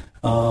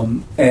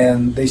 Right.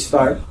 And they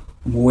start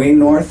way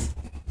north,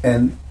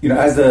 and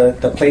as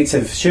the plates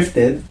have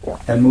shifted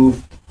and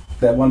moved,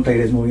 that one plate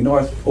is moving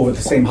north over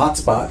the same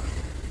hotspot,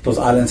 those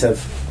islands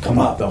have come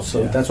up.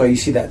 So that's why you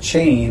see that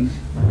chain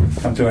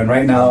come through. And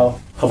right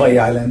now, Hawaii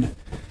Island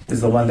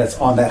is the one that's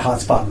on that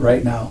hotspot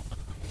right now.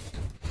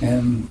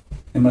 And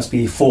it must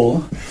be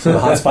full. So the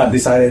hotspot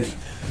decided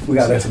we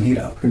got to let some heat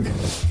out. We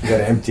got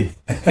to empty.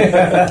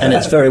 And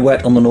it's very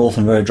wet on the north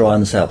and very dry on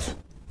the south?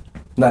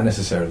 Not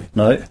necessarily.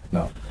 No?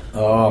 No.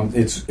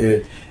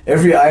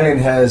 Every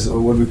island has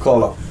what we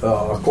call a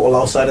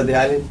ko'olau side of the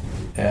island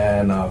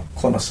and a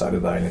kona side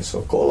of the island.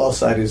 So ko'olau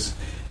side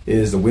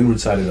is the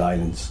windward side of the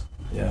islands.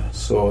 Yeah.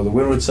 So the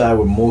windward side,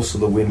 where most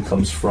of the wind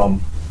comes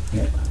from,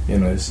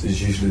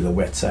 is usually the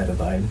wet side of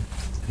the island,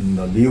 and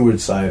the leeward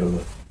side, or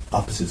the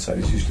opposite side,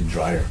 is usually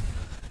drier.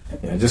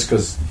 Yeah, just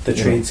because the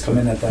trades come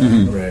in at that.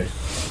 Right.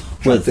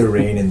 With the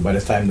rain, and by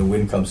the time the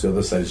wind comes, the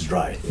other side is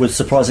dry. With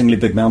surprisingly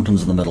big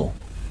mountains in the middle.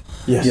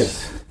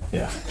 Yes.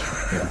 Yeah.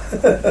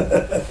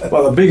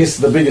 Well,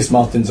 the biggest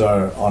mountains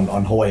are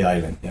on Hawaii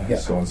Island. Yeah.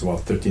 So it's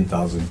about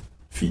 13,000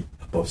 feet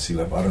above sea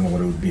level. I don't know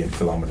what it would be in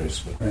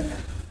kilometers, but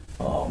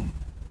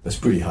that's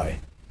pretty high.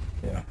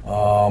 Yeah.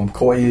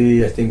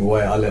 Kauai, I think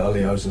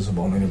Waialeale is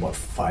only about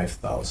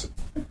 5,000.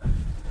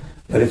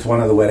 But it's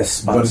one of the wettest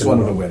spots. But it's one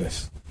of the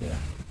wettest. Yeah.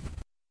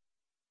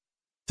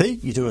 See,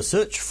 you do a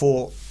search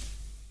for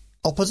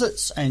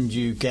opposites and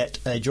you get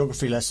a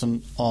geography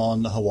lesson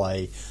on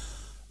Hawaii.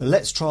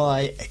 Let's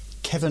try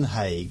Kevin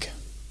Haig.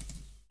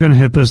 We're going to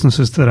have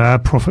businesses that are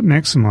profit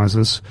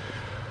maximisers.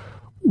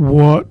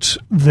 What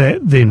that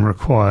then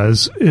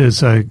requires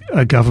is a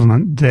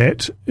government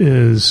that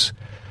is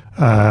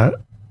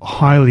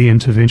highly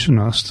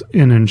interventionist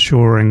in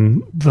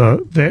ensuring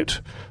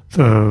that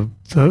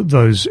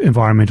those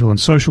environmental and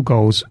social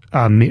goals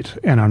are met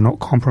and are not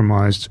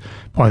compromised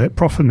by that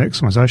profit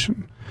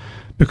maximisation.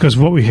 Because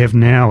what we have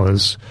now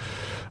is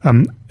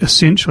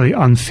essentially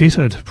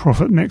unfettered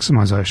profit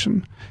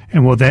maximisation.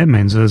 And what that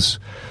means is,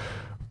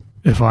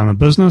 if I'm a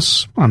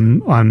business,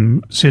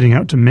 I'm setting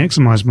out to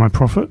maximise my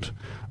profit.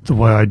 The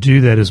way I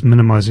do that is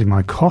minimising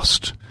my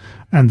cost,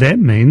 and that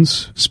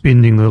means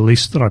spending the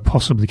least that I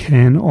possibly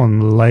can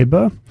on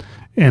labour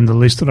and the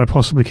least that I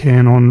possibly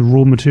can on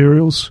raw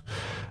materials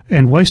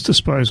and waste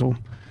disposal.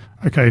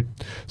 Okay,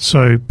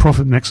 so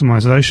profit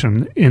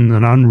maximisation in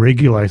an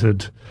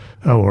unregulated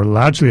or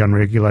largely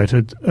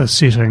unregulated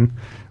setting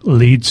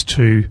leads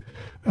to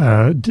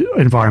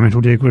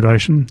environmental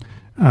degradation,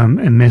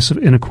 and massive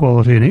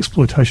inequality and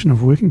exploitation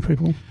of working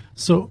people.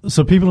 So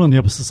people on the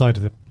opposite side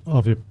of the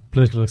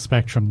political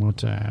spectrum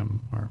would,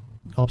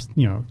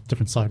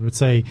 different side would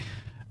say,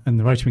 and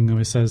the right wing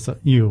always says that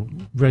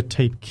red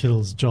tape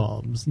kills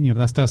jobs.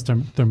 That's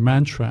their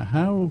mantra.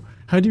 How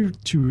do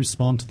you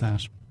respond to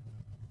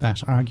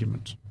that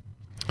argument?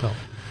 Well,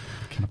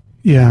 kind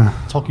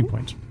of talking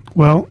point.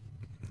 Well,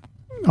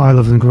 I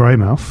live in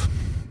Greymouth,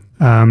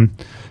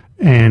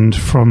 and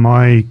from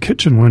my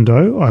kitchen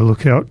window, I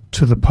look out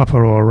to the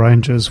Paparoa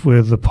Ranges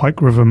where the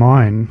Pike River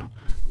mine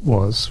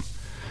was,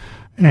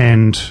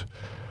 and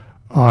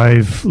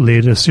I've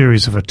led a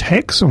series of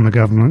attacks on the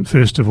government,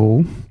 first of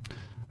all,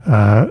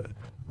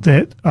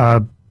 that are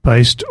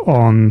based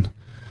on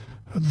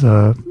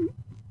the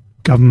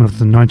government of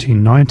the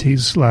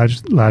 1990s,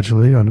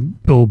 largely, on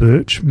Bill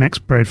Birch, Max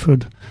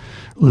Bradford,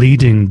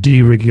 leading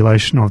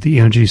deregulation of the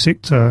energy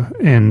sector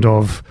and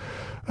of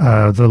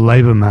the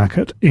labour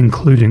market,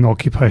 including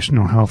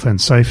occupational health and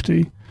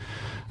safety.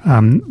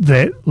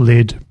 That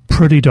led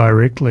pretty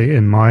directly,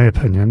 in my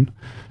opinion,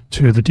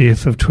 to the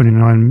death of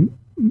 29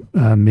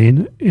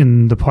 men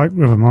in the Pike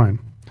River mine.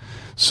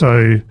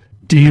 So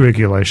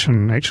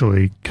deregulation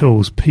actually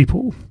kills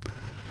people.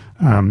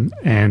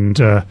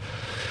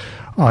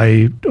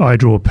 I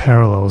draw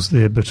parallels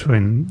there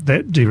between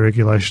that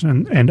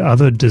deregulation and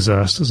other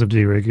disasters of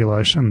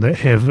deregulation that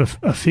have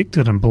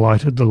affected and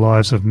blighted the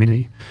lives of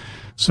many.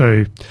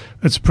 So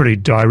it's a pretty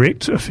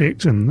direct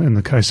effect in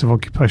the case of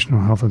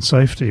occupational health and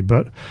safety.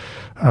 But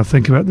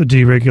think about the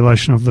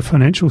deregulation of the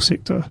financial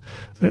sector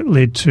that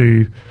led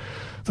to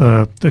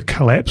the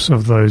collapse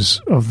of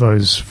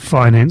those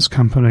finance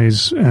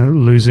companies,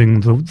 losing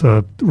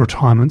the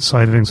retirement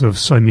savings of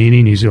so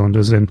many New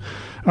Zealanders and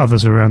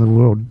others around the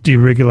world.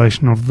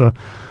 Deregulation of the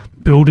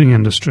building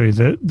industry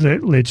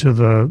that led to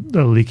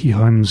the Leaky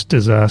Homes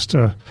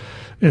disaster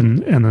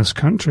in this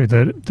country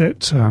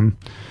that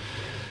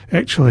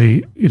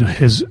actually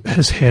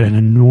has had an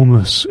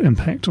enormous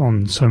impact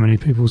on so many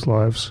people's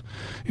lives.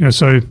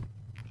 So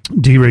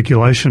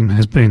deregulation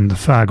has been the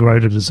far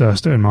greater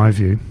disaster in my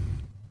view.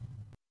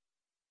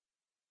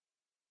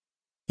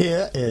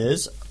 Here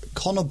is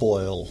Connor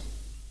Boyle.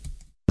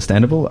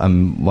 Understandable.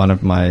 One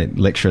of my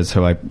lecturers,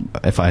 who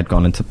if I had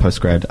gone into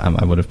postgrad,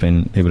 he would have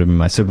been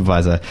my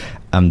supervisor.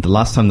 The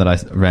last time that I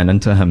ran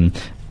into him,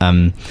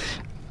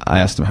 I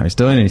asked him how he's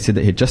doing, and he said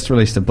that he'd just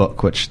released a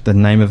book, which the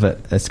name of it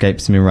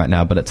escapes me right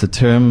now, but it's a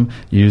term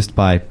used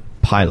by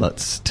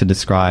pilots to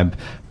describe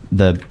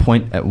the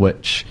point at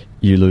which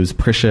you lose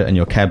pressure in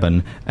your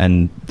cabin,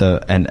 and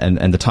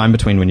the time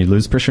between when you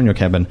lose pressure in your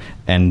cabin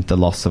and the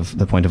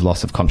point of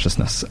loss of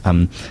consciousness,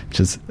 which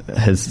is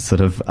his sort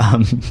of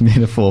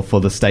metaphor for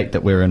the state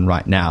that we're in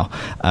right now,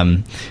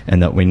 and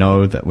that we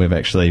know that we've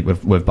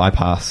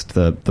bypassed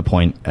the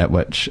point at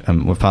which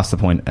we've passed the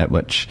point at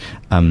which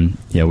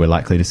we're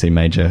likely to see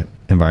major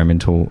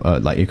environmental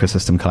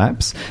ecosystem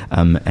collapse,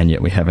 and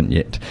yet we haven't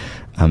yet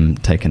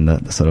taken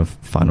the sort of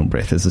final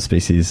breath as a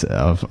species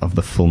of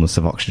the fullness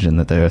of oxygen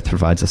that the Earth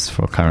provides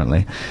for us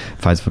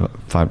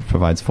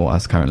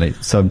currently.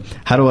 So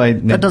how do I...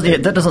 That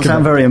doesn't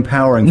sound very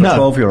empowering for a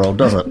 12-year-old,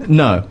 does it?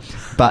 No.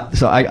 But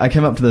so I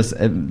came up to this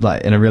in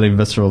a really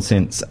visceral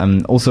sense,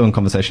 also in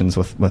conversations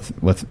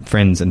with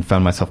friends, and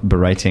found myself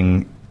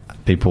berating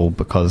people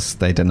because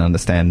they didn't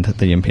understand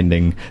the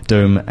impending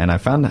doom, and I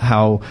found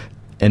how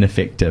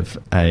ineffective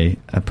a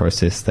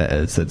process that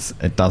is.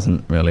 It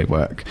doesn't really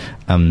work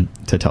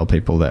to tell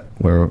people that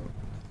we're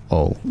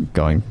all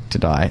going to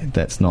die.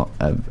 That's not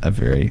a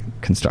very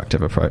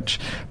constructive approach.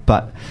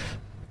 But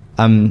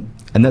and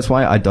that's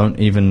why I don't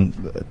even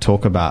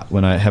talk about,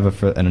 when I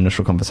have an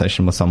initial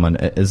conversation with someone,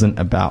 it isn't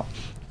about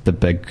the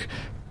big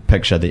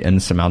picture, the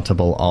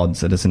insurmountable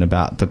odds. It isn't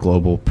about the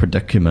global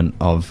predicament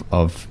of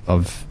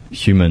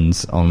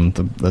humans on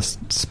this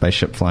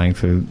spaceship flying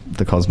through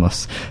the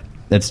cosmos.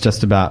 It's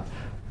just about,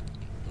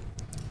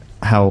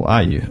 how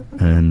are you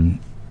and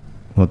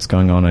what's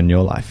going on in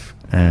your life?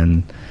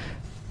 And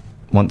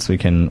once we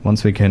can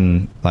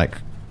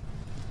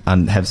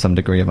have some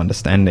degree of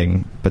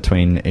understanding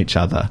between each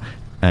other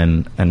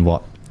and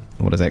what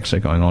is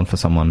actually going on for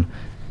someone,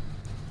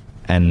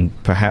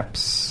 and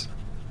perhaps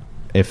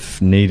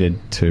if needed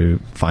to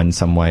find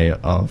some way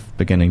of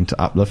beginning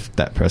to uplift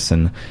that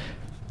person,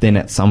 then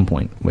at some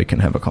point we can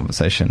have a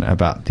conversation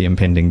about the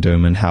impending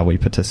doom and how we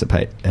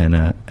participate in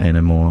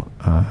a more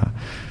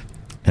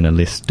in a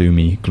less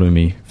doomy,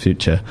 gloomy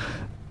future.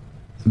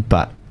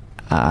 But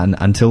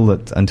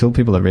until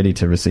people are ready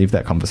to receive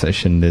that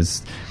conversation,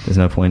 there's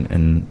no point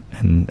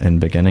in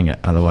beginning it.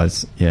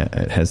 Otherwise,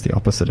 it has the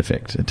opposite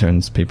effect. It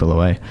turns people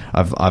away.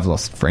 I've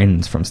lost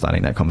friends from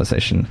starting that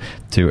conversation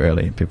too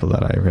early. People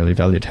that I really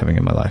valued having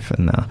in my life,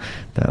 and now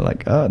they're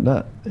like, "Oh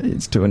no,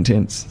 it's too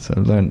intense." So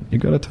you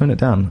got to tone it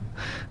down,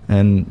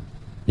 and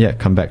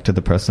come back to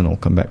the personal,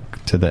 come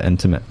back to the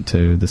intimate,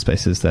 to the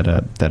spaces that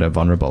are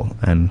vulnerable.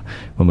 And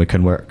when we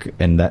can work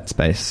in that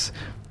space,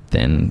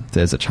 then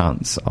there's a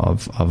chance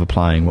of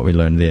applying what we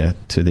learned there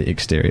to the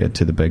exterior,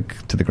 to the big,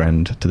 to the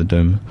grand, to the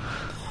doom.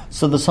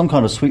 So there's some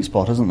kind of sweet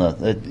spot, isn't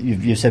there?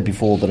 You said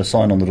before that a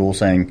sign on the door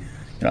saying,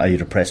 "Are you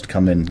depressed?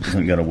 Come in,"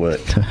 isn't going to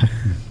work.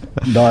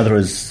 Neither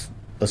is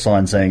a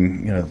sign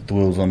saying, "The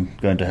world's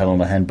going to hell on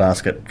a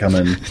handbasket. Come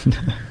in."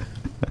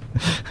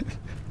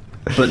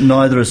 But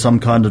neither is some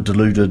kind of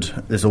deluded.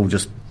 It's all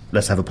just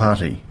let's have a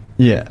party.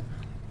 Yeah.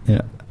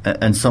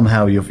 And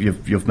somehow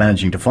you're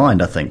managing to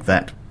find, I think,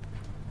 that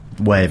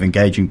way of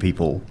engaging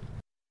people.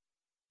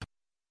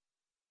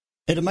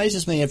 It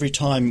amazes me every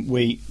time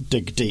we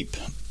dig deep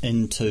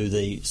into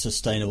the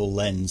Sustainable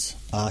Lens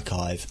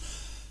archive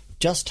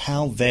just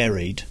how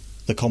varied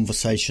the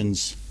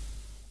conversations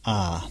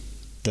are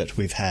that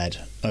we've had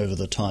over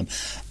the time,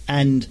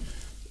 and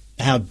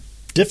how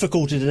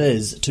difficult it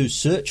is to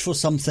search for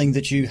something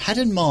that you had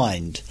in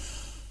mind.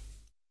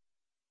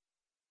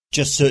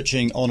 Just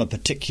searching on a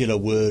particular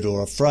word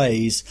or a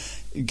phrase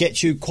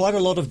gets you quite a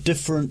lot of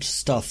different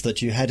stuff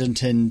that you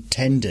hadn't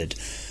intended.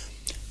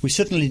 We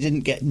certainly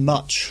didn't get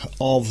much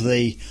of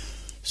the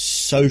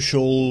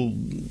social,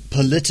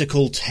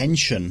 political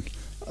tension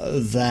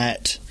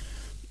that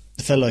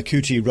Fela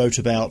Kuti wrote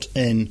about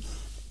in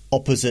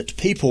Opposite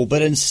People,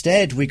 but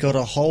instead we got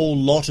a whole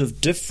lot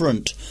of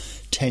different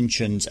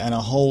tensions and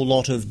a whole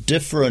lot of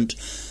different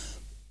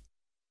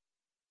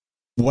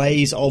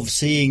ways of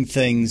seeing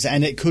things,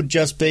 and it could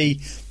just be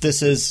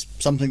this is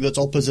something that's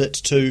opposite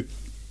to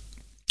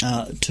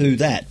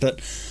that, but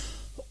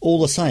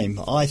all the same,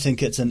 I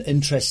think it's an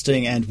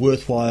interesting and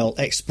worthwhile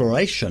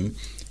exploration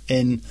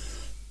in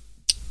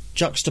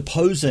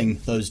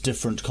juxtaposing those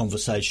different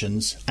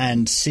conversations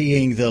and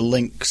seeing the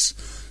links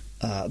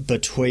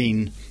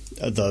between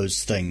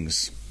those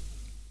things.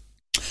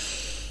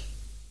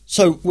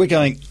 So we're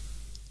going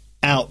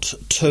out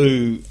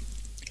to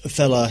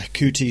Fela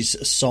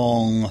Kuti's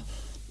song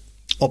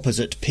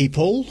Opposite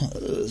People,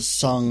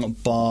 sung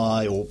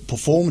by or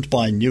performed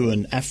by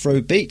Newen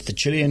Afrobeat, the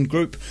Chilean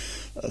group,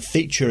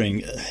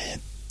 featuring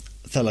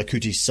Fela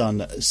Kuti's son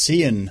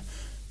Seun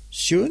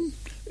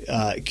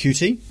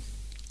Kuti.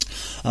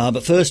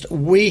 But first,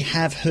 we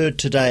have heard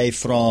today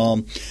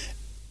from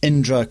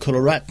Indra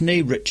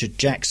Kularatne, Richard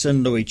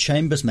Jackson, Louis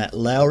Chambers, Matt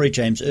Lowry,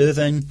 James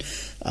Irvin,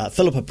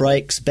 Philippa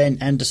Brakes, Ben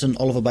Anderson,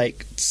 Oliver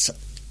Bates,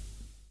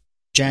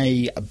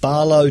 Jay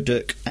Barlow,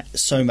 Dirk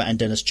Soma and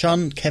Dennis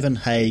Chun, Kevin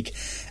Haig,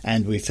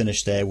 and we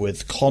finished there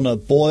with Connor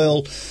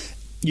Boyle.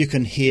 You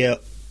can hear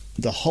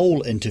the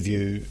whole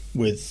interview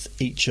with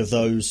each of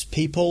those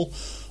people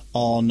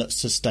on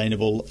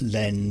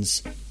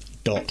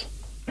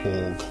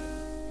sustainablelens.org.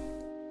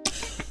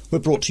 We're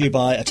brought to you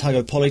by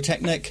Otago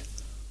Polytechnic.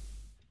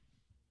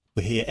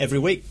 We're here every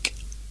week.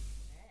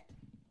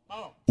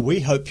 We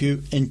hope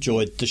you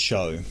enjoyed the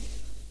show.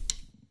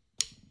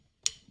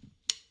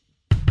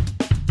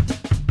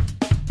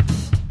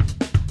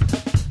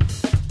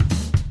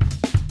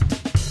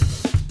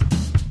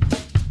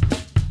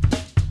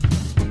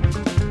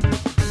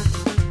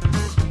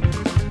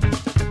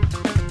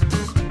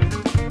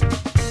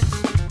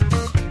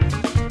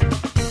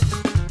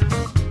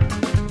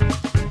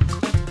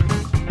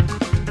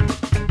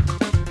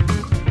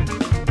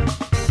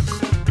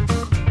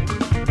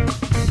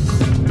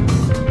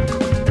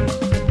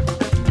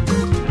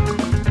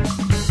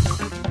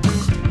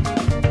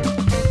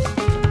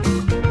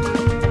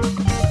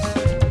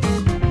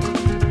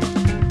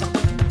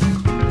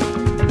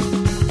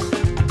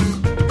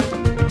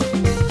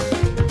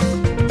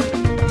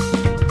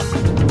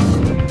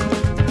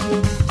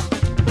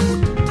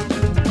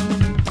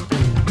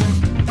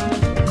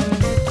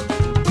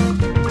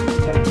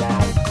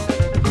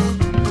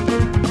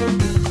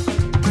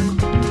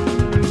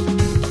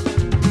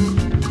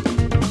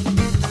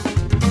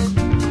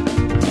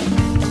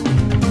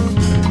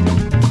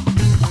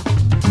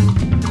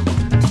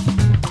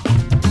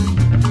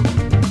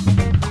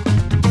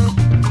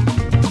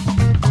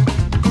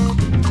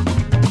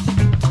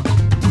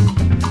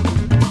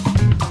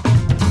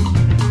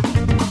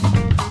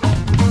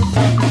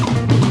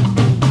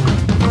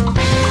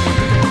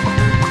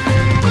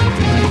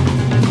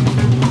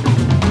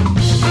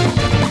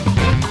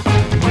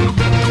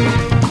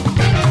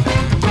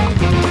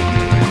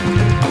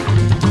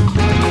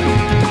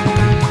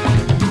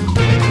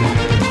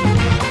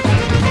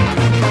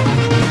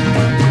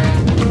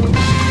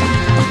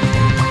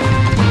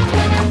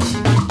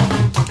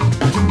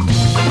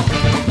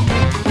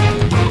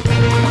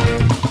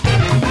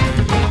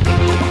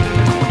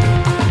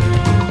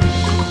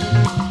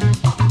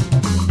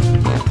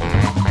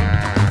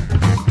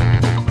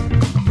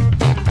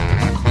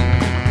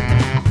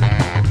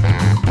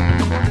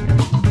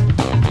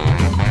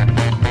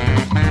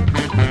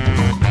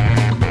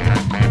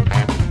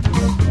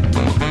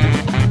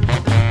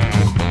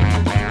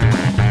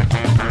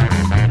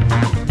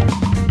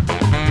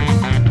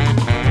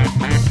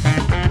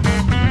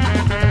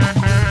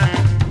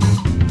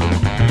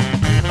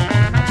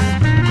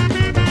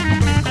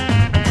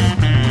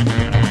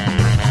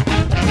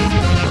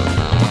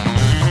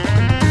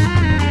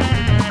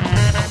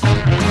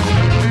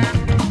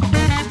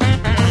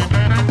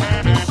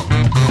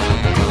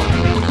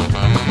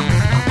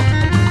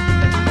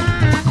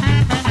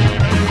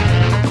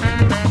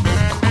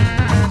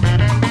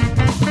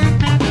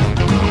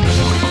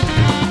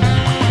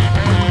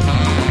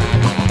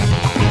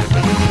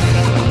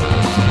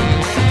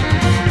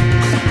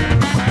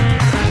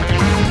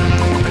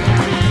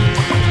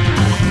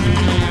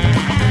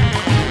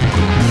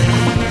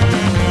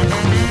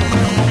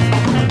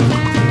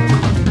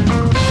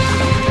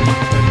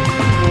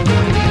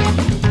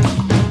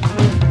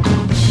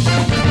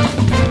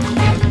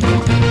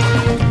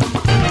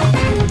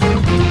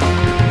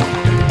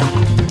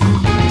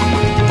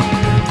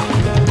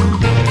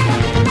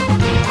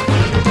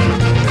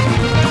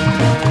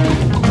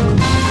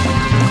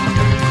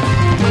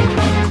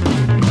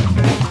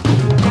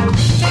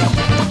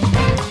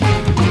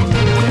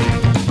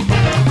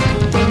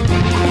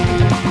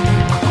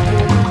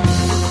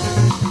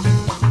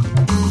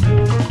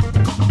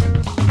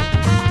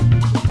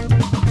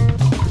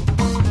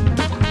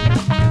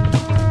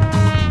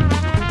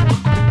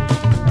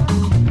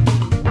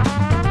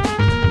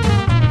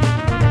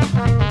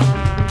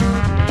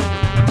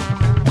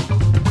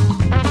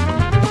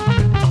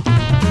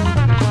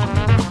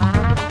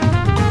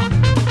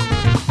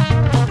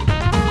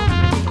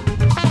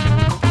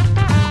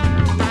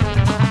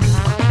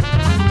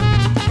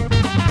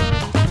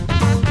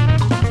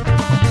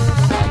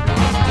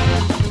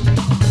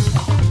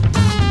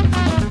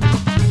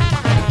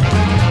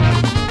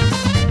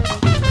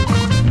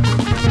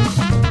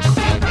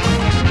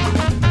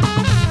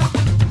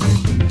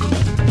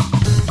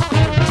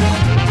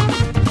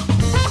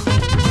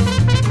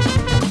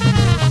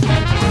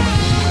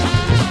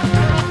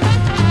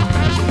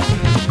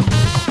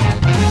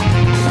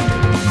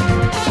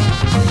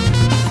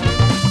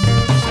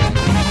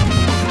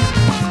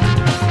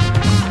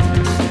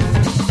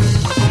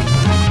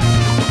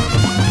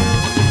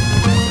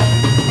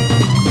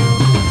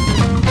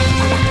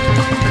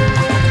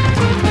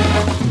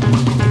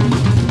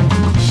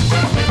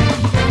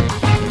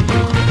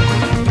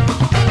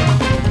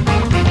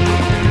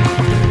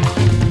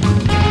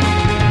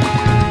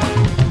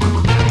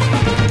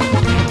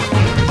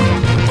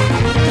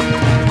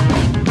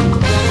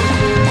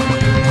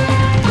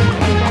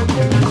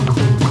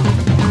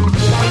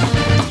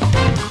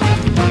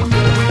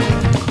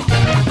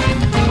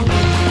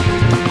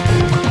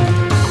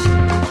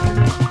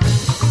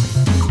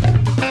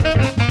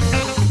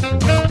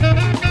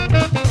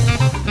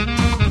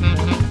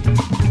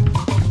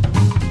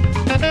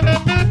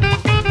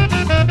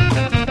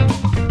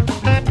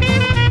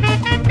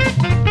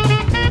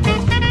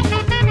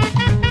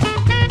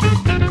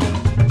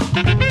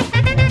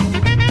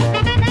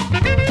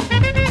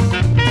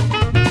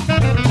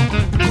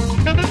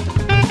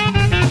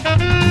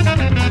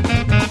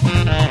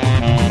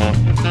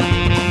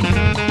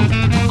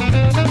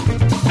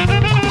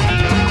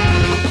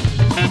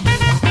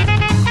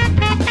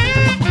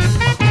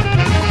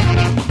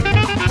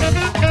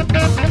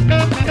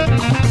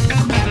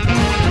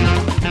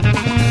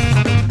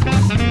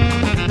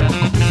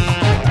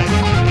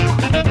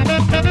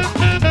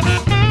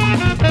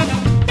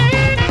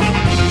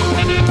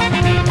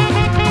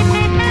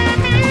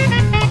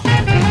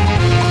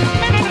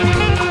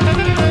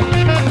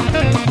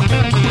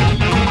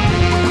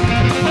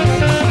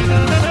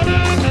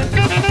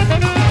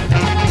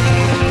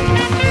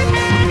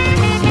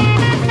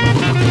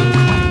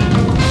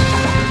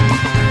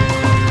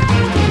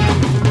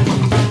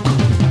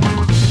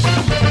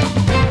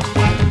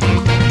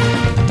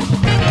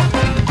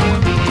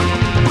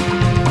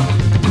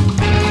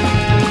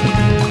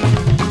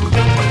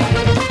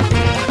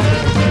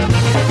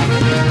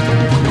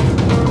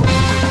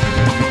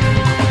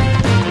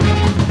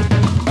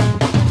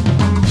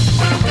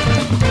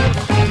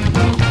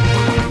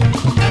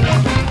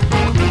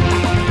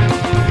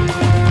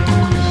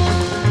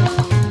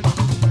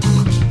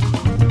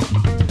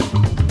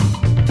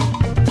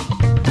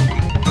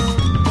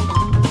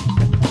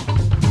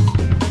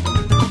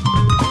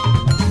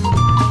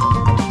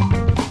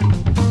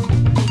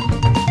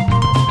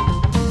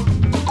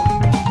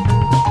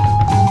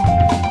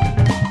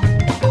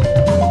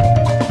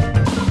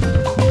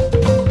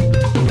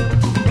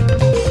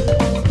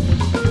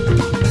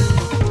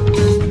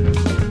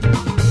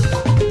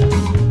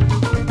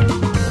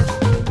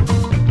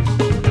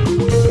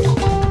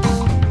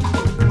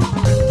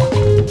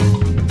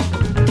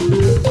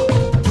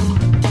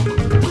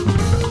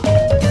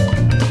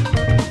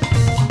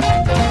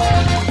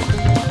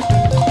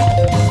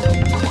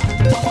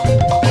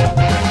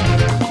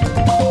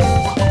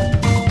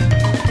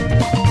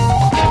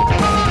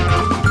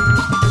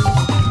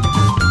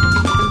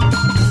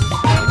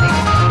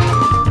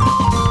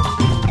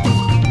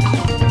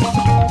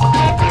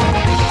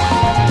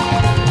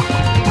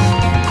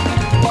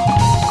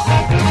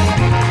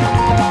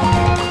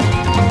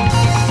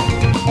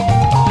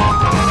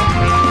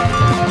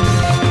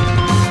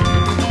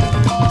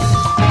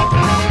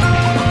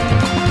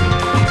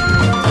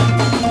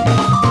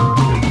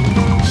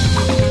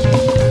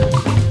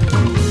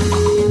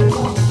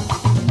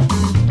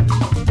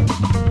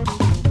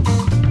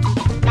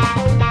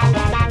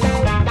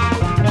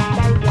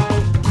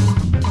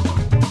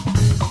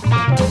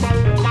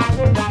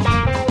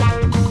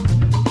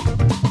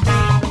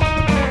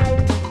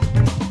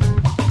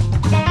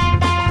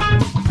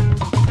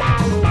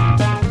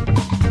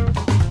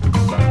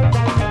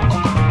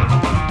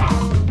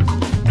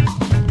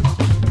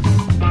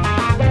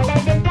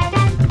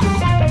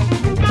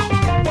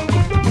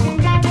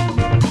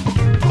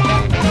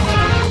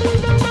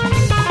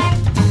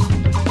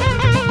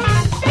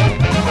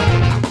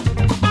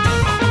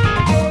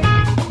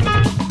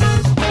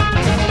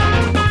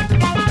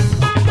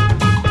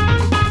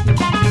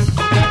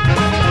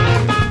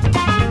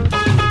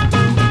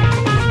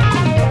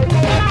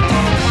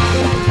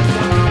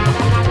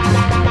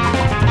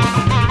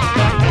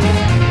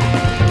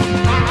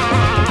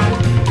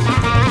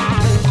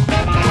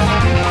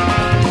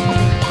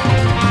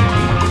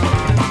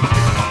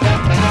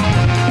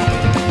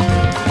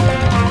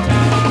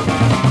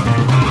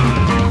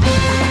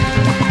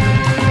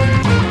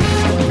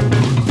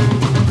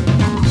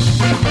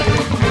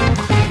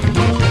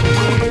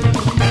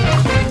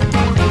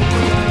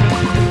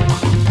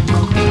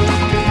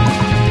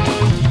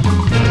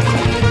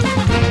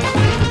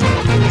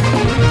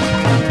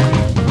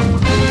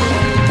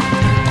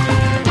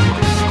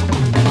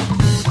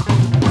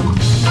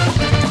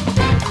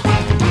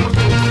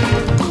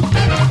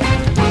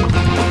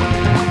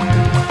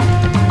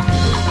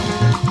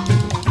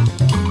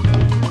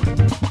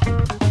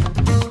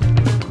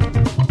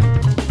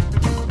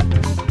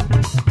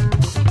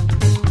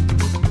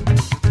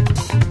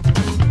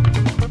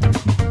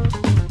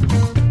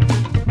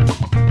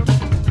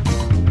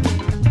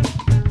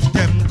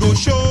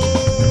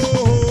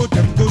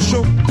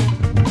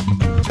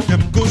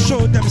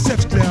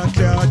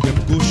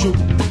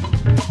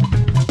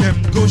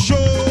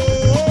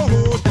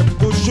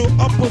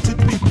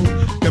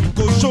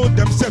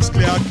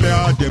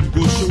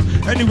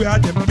 Anywhere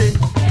them day,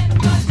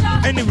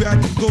 anywhere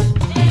them go,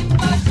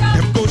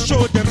 them go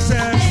show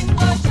themselves.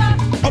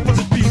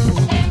 Opposite people,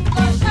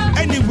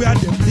 anywhere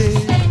them day,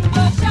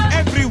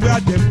 everywhere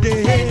them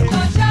day,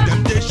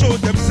 them they show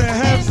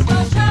themselves.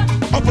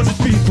 Opposite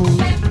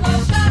people,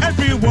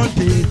 everyone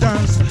they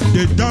dance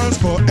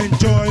for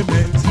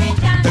enjoyment.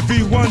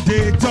 Everyone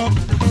they talk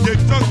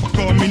for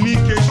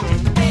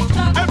communication.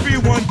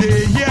 Everyone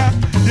they hear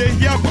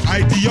for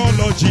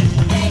ideology.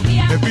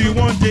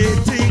 Everyone they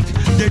think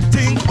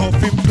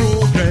of in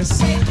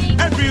progress.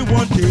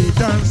 Everyone they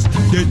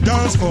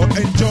dance for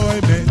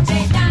enjoyment.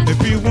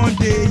 Everyone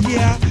they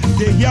hear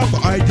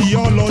for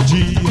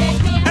ideology.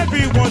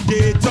 Everyone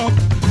they talk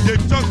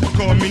for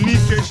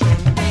communication.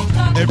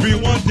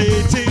 Everyone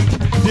they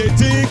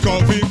think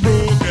of in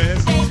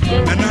progress.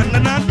 And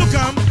look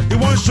he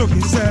won't show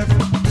himself.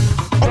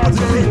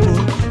 Opposite people,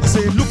 I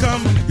say look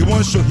he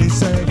won't show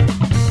himself.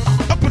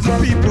 Opposite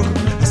people,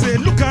 I say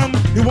look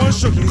he won't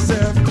show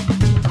himself.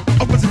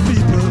 Opposite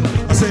people,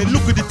 I say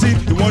look at the thing,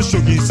 he won't show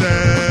himself.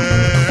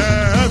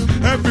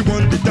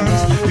 Everyone they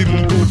dance,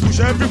 him go push,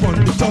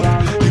 everyone they talk,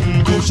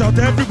 him go shout,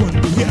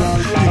 everyone they hear,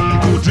 him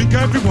go drink,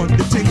 everyone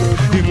they think,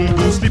 him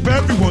go sleep,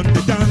 everyone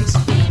they dance,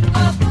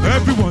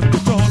 everyone they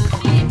talk,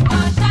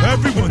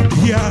 everyone they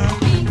hear,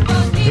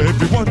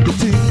 everyone they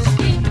think,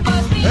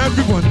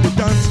 everyone they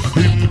dance,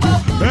 him go,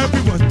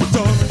 everyone they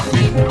talk,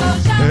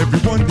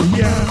 everyone they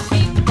hear,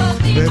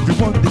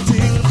 everyone they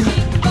think,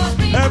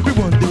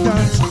 everyone they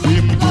dance,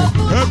 him go,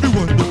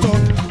 everyone they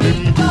talk, him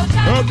go,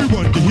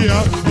 everyone they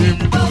hear, him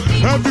go,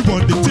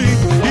 everyone they think.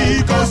 He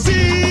can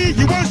see,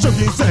 he won't show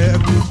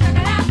himself.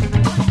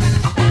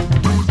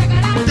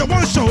 They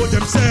won't show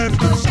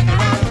themselves.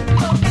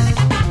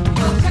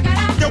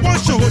 They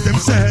won't show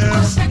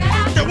themselves.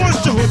 They won't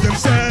show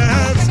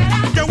themselves.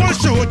 They won't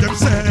show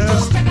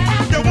themselves.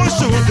 They won't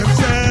show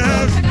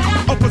themselves.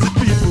 Opposite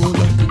people.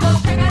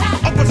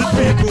 Opposite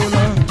people.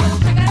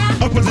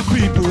 Opposite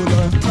people.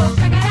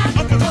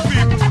 Opposite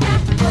people.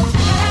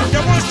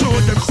 They won't show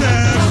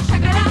themselves.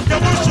 They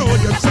won't show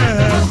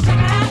themselves.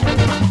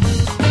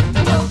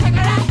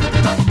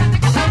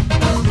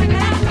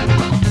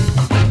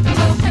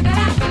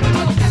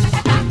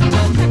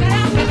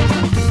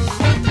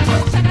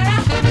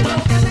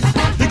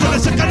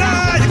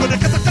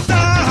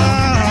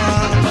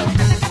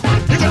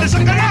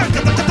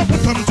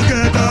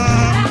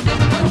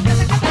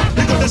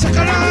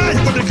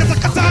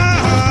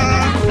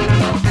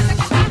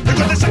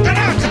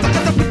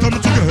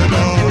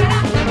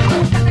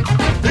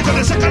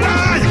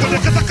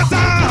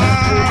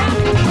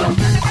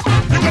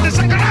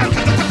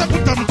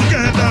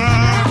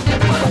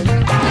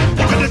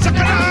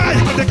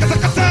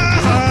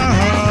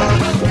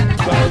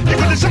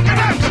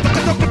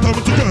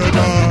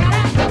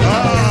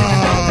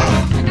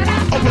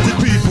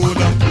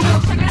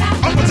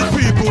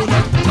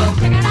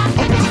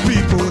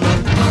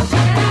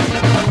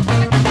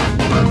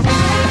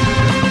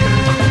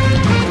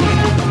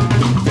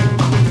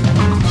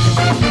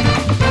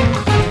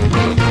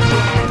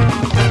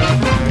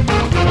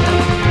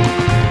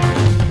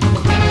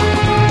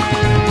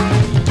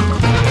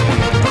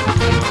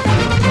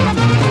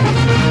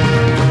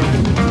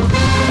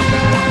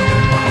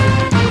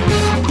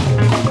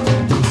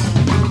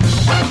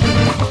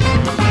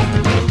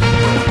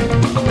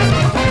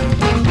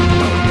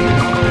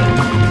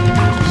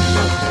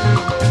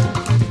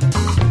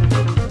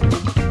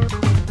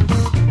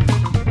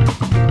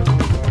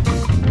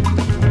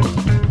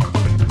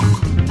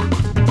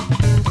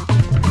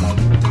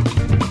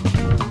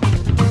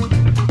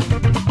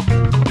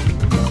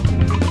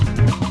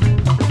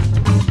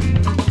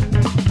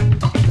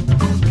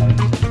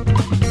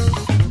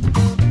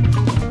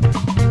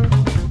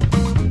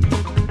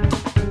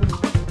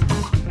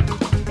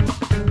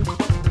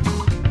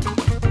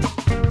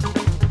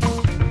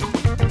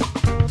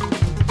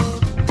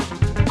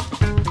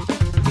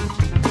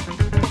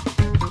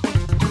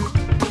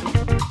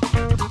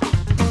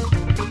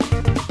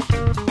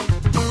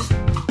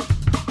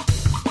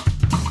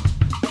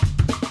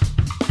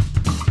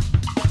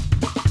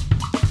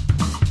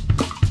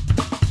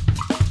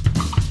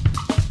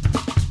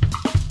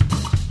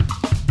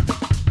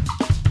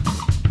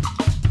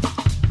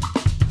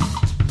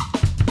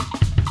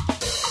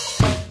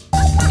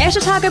 At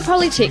Otago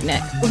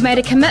Polytechnic, we've made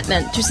a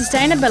commitment to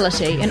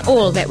sustainability in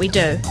all that we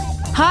do.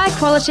 High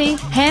quality,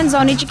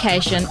 hands-on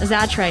education is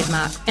our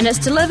trademark, and it's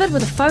delivered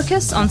with a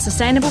focus on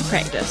sustainable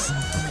practice.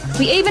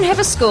 We even have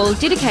a school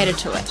dedicated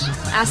to it,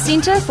 our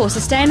Centre for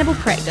Sustainable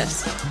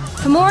Practice.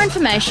 For more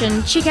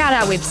information, check out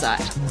our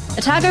website,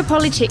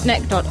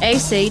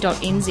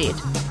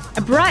 otagopolytechnic.ac.nz.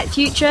 A bright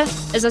future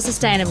is a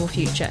sustainable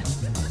future.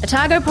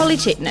 Otago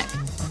Polytechnic,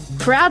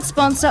 proud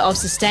sponsor of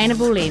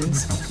Sustainable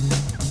Lens.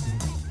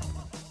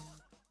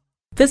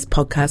 This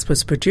podcast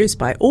was produced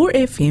by OAR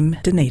FM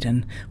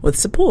Dunedin with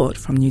support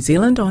from New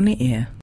Zealand On the Air.